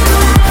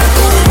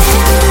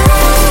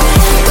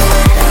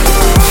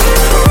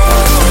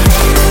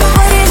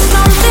 but it's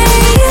something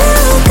you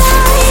got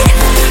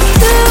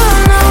to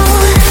know.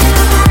 Stay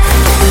alive.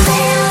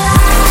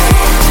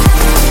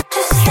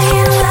 Just stay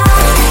alive.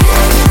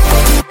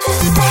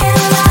 Just stay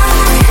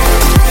alive.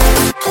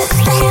 Just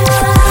stay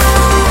alive.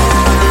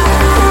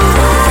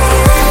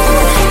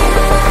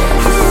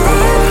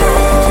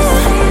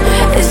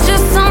 It's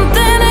just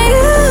something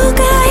you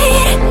got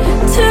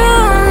to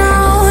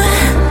know.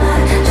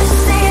 Just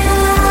stay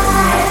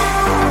alive.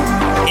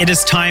 It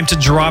is time to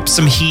drop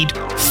some heat.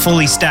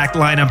 Fully stacked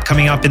lineup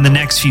coming up in the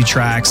next few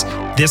tracks.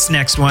 This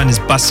next one is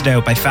Busted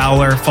Out by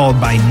Fowler,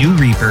 followed by New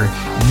Reaper,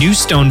 New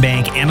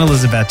Stonebank, and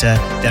Elizabetta,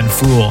 then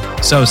Fool.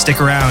 So stick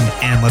around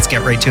and let's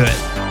get right to it.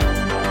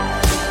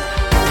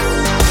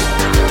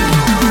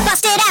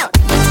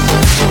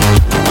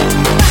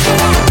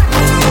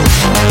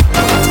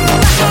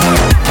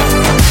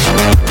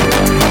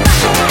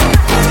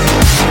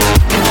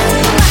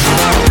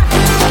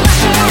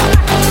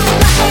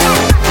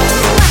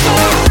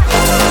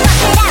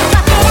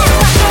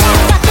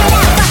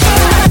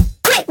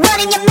 Quit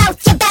running your mouth,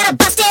 you better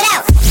bust it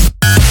out.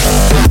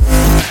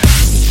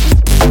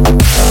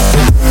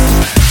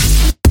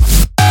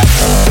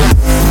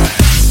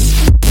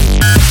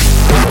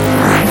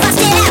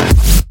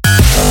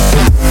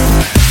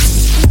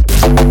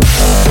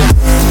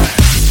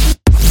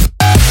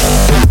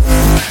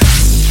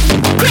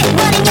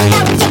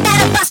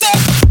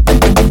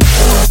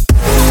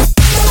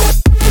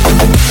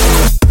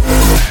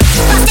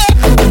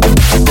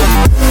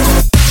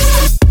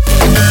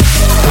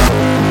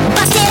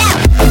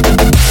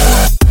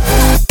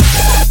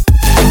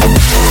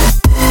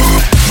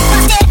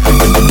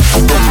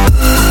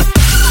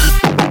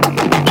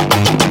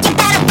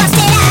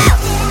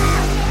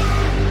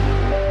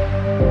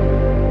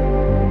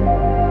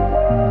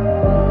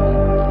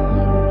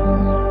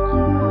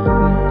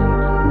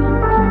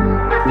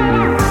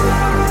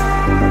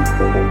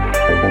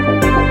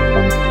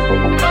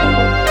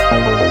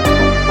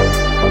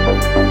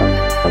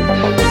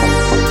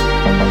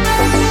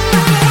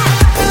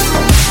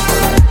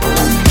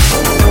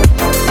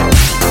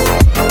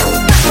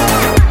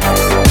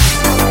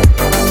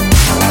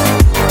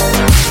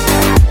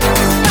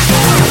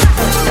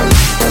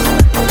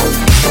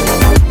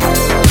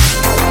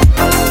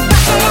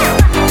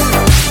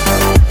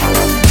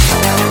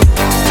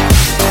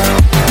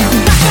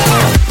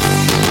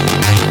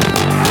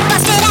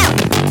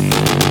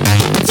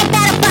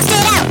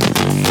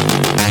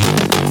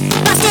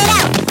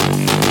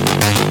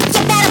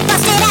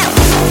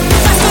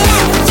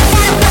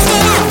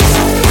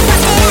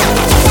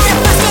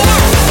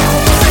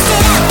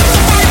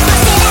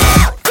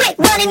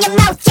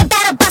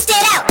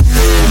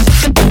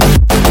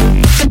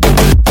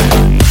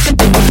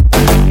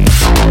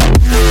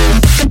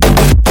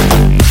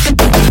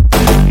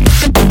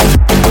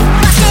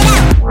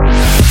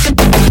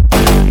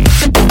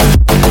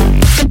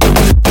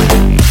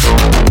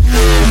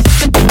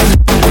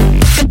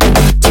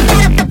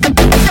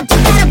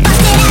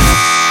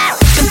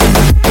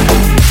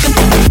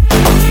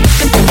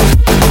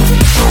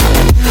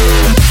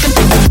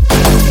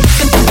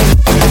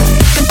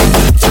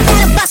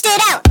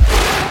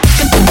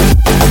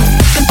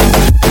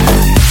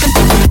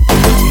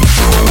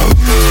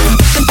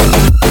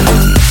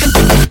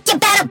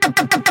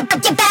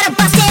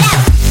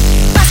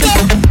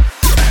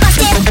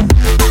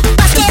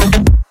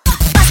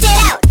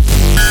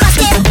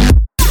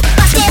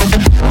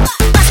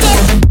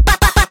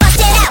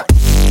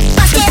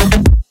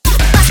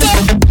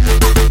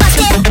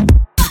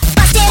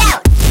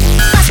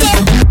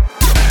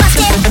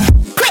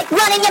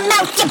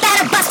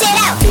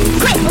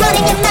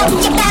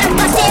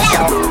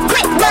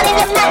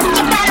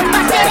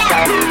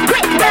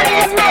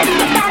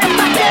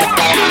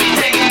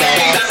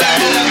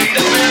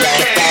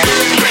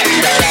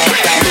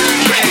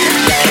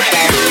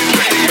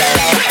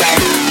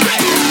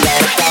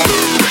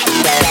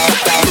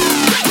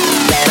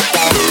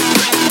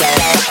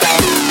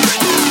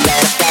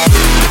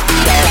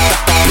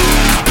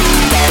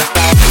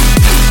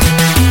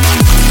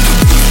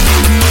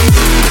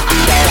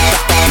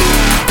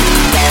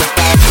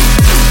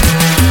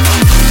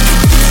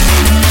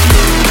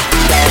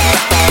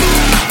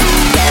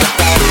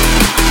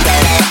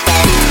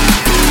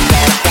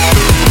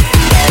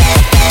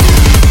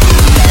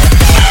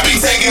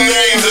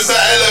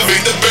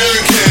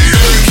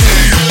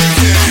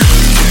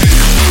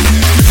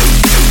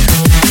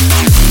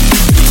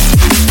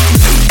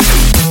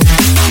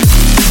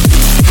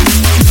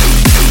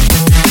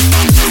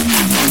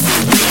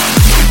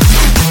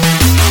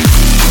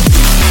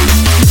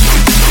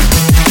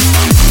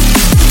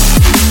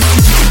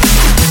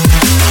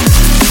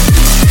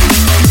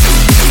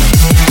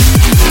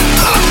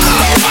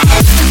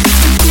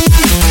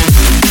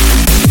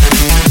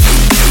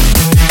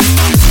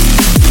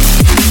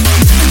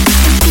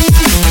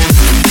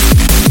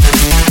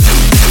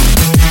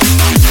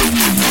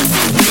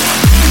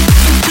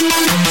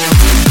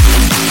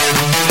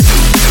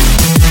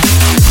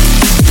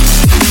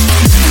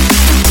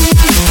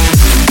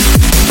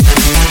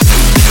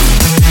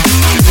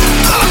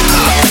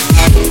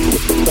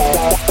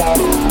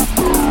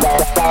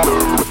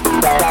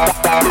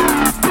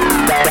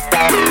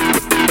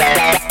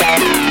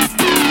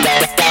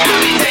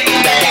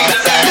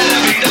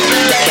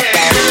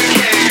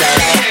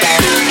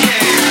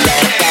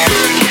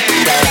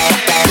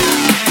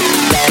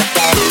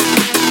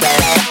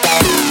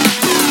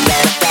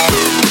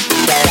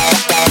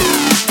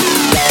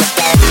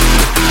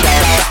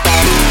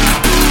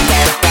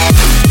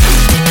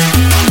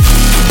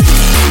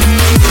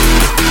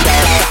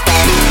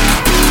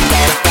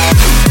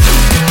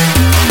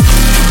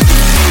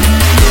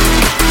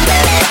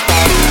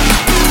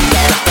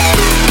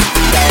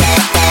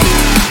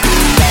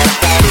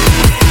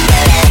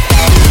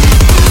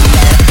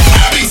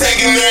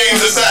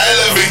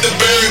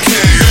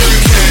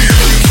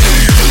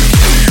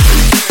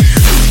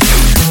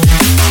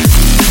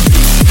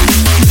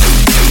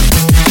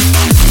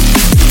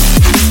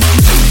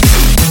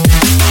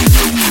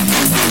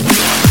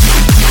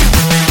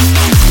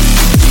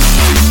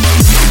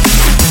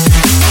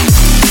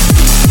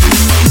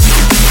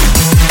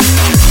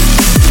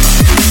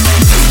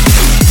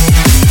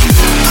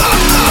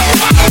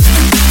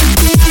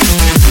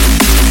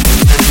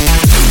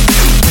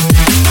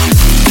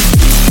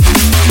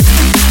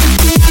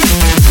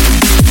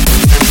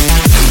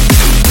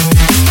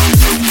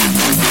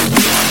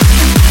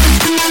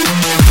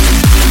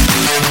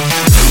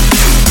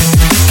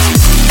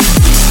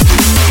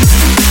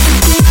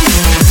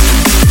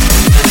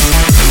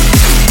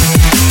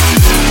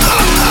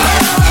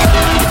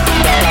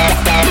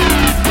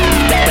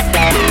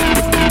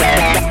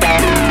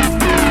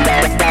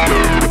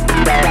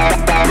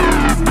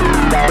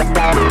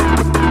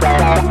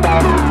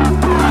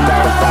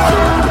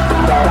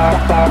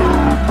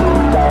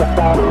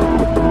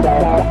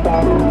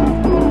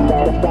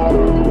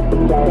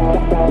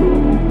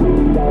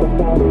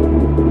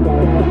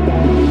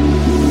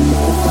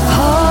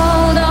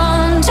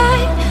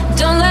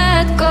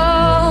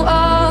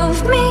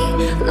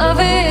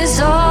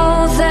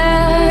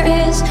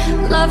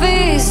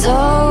 is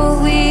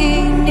all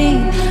we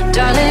need.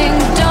 Darling,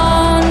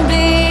 don't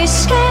be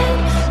scared.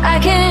 I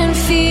can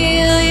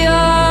feel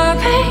your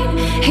pain.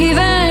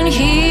 Even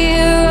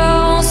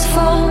heroes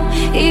fall,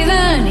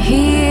 even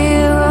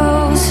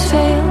heroes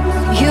fail.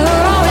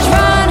 You're always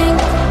running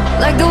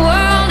like the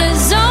world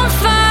is on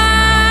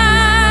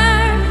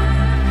fire.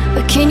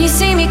 But can you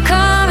see me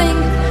coming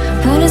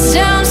when it's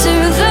down to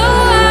the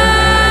wire?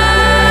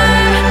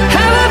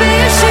 I will be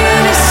a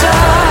shooting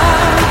star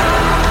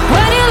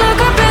when you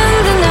look up in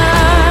the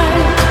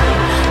night,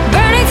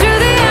 burning through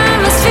the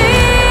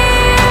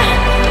atmosphere,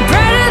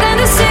 brighter than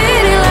the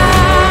city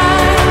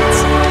lights.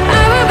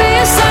 I will be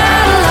a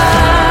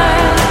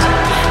satellite.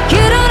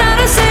 You don't have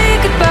to say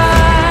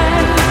goodbye.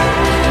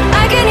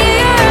 I can hear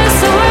your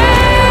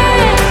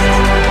SOS.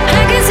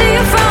 I can see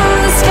you from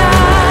the sky.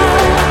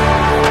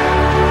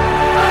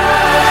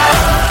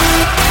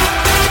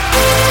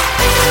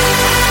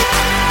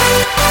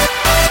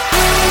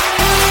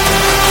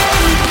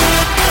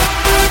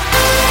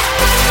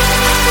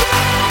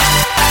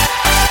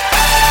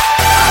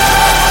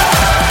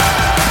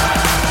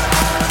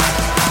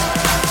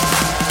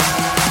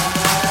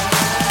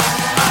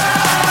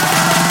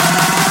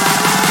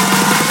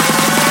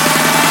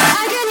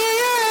 I can hear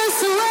your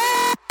SOS.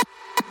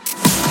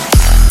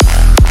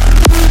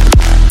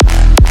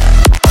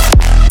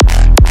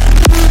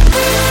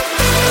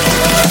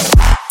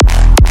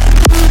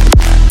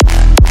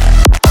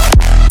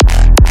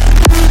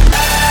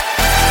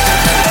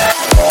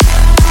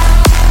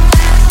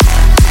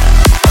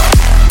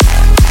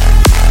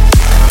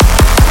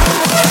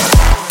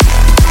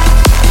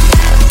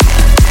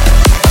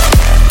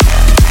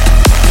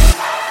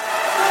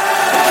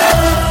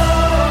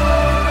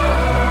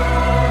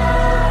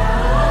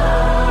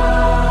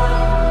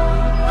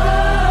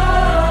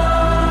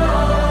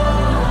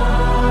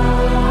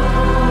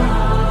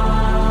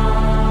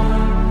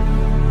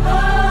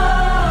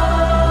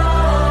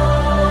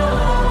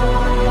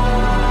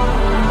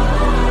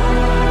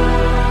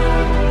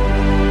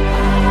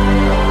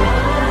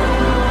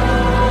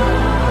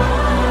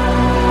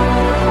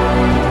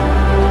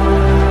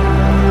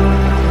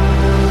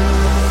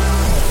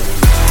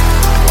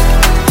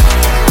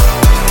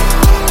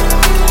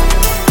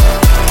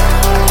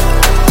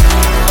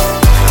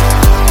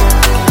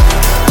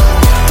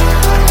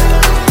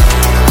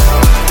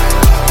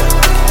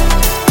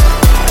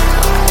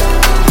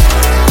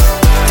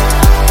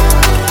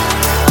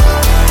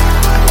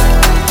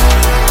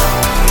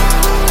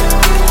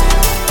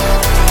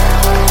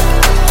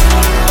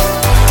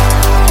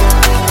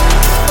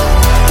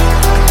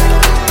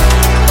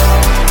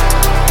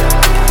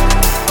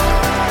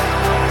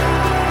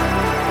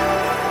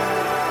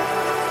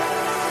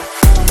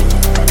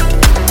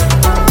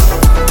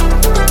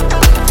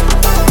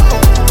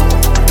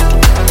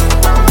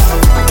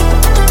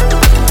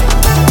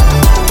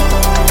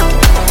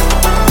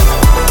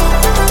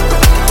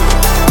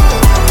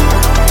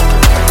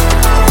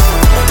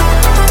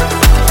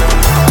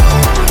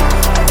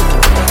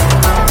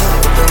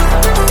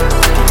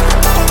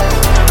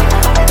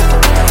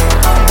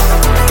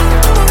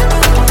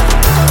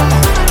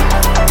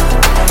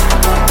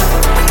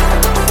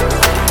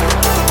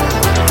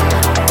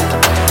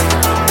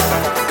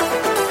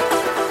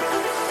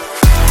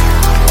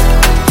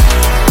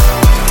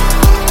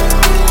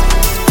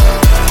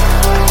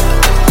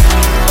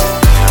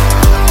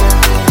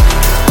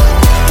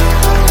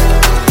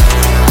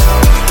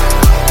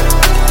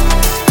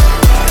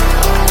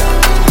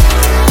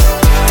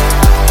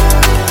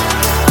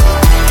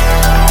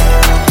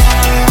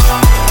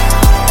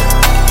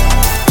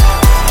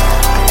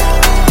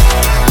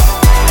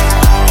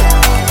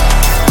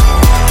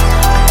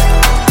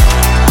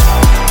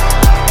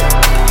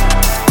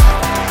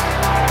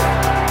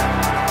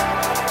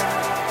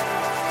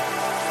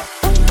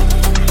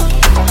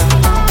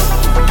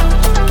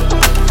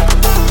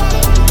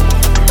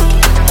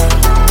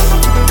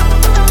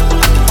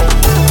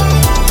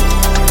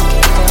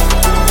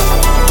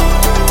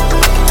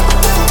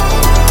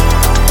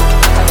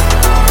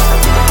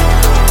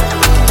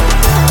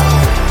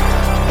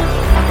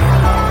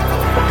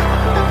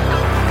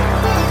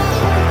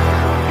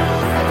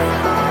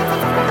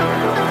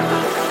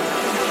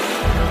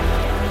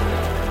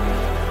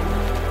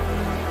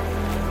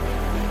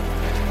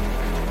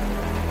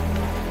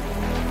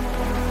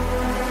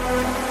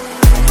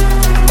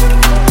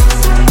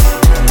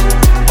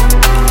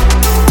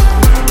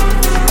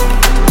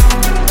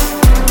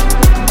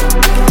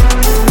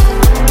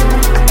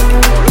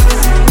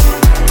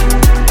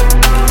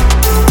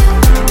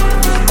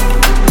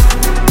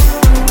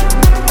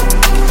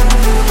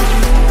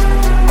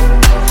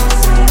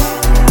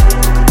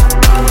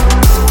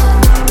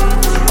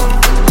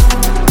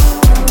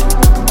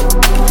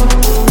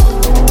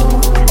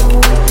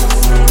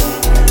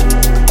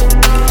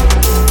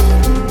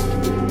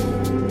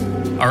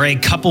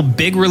 right, couple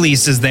big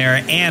releases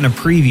there and a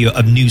preview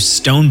of new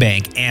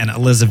Stonebank and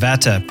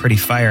Elizaveta. Pretty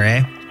fire,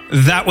 eh?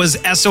 That was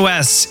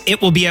SOS.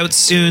 It will be out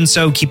soon,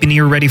 so keep an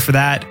ear ready for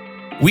that.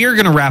 We are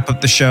going to wrap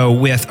up the show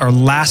with our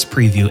last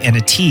preview and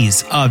a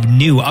tease of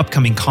new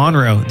upcoming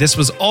Conroe. This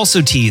was also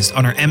teased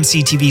on our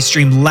MCTV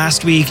stream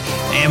last week,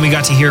 and we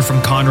got to hear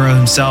from Conroe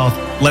himself.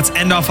 Let's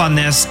end off on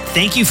this.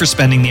 Thank you for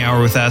spending the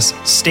hour with us.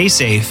 Stay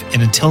safe,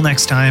 and until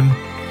next time,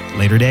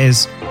 later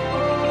days.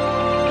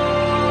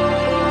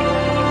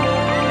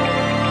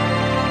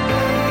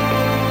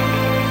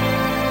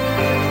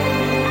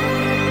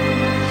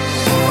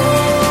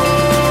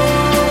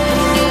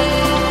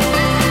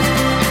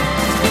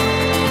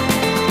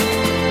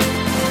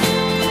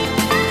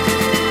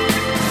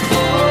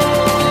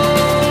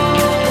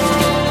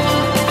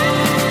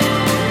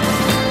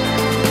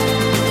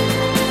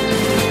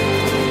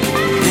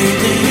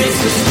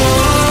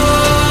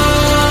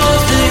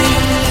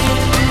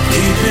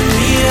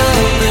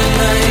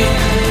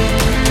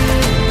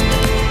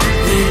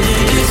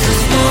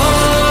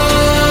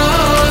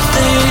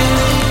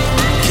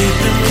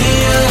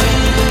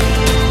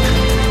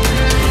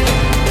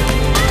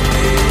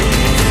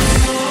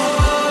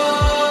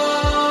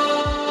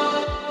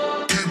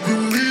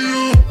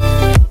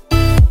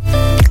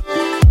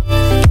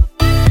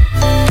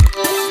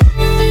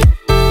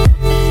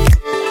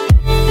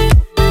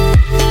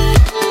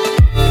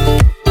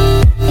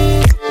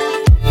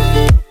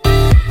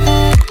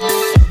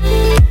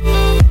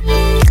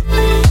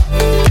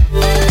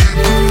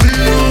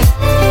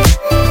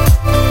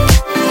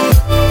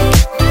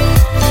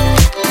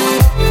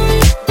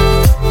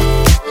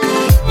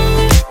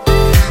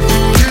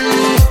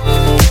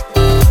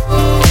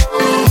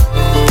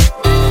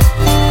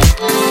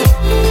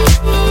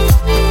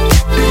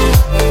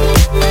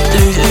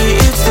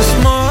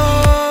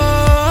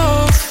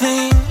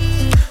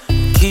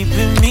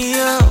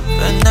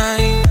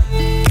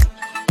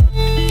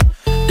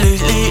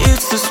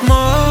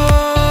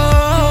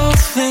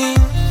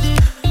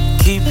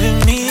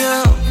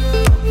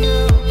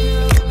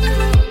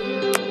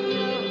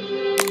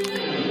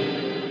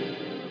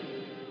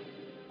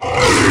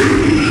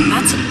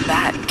 That's a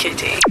bad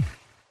kitty.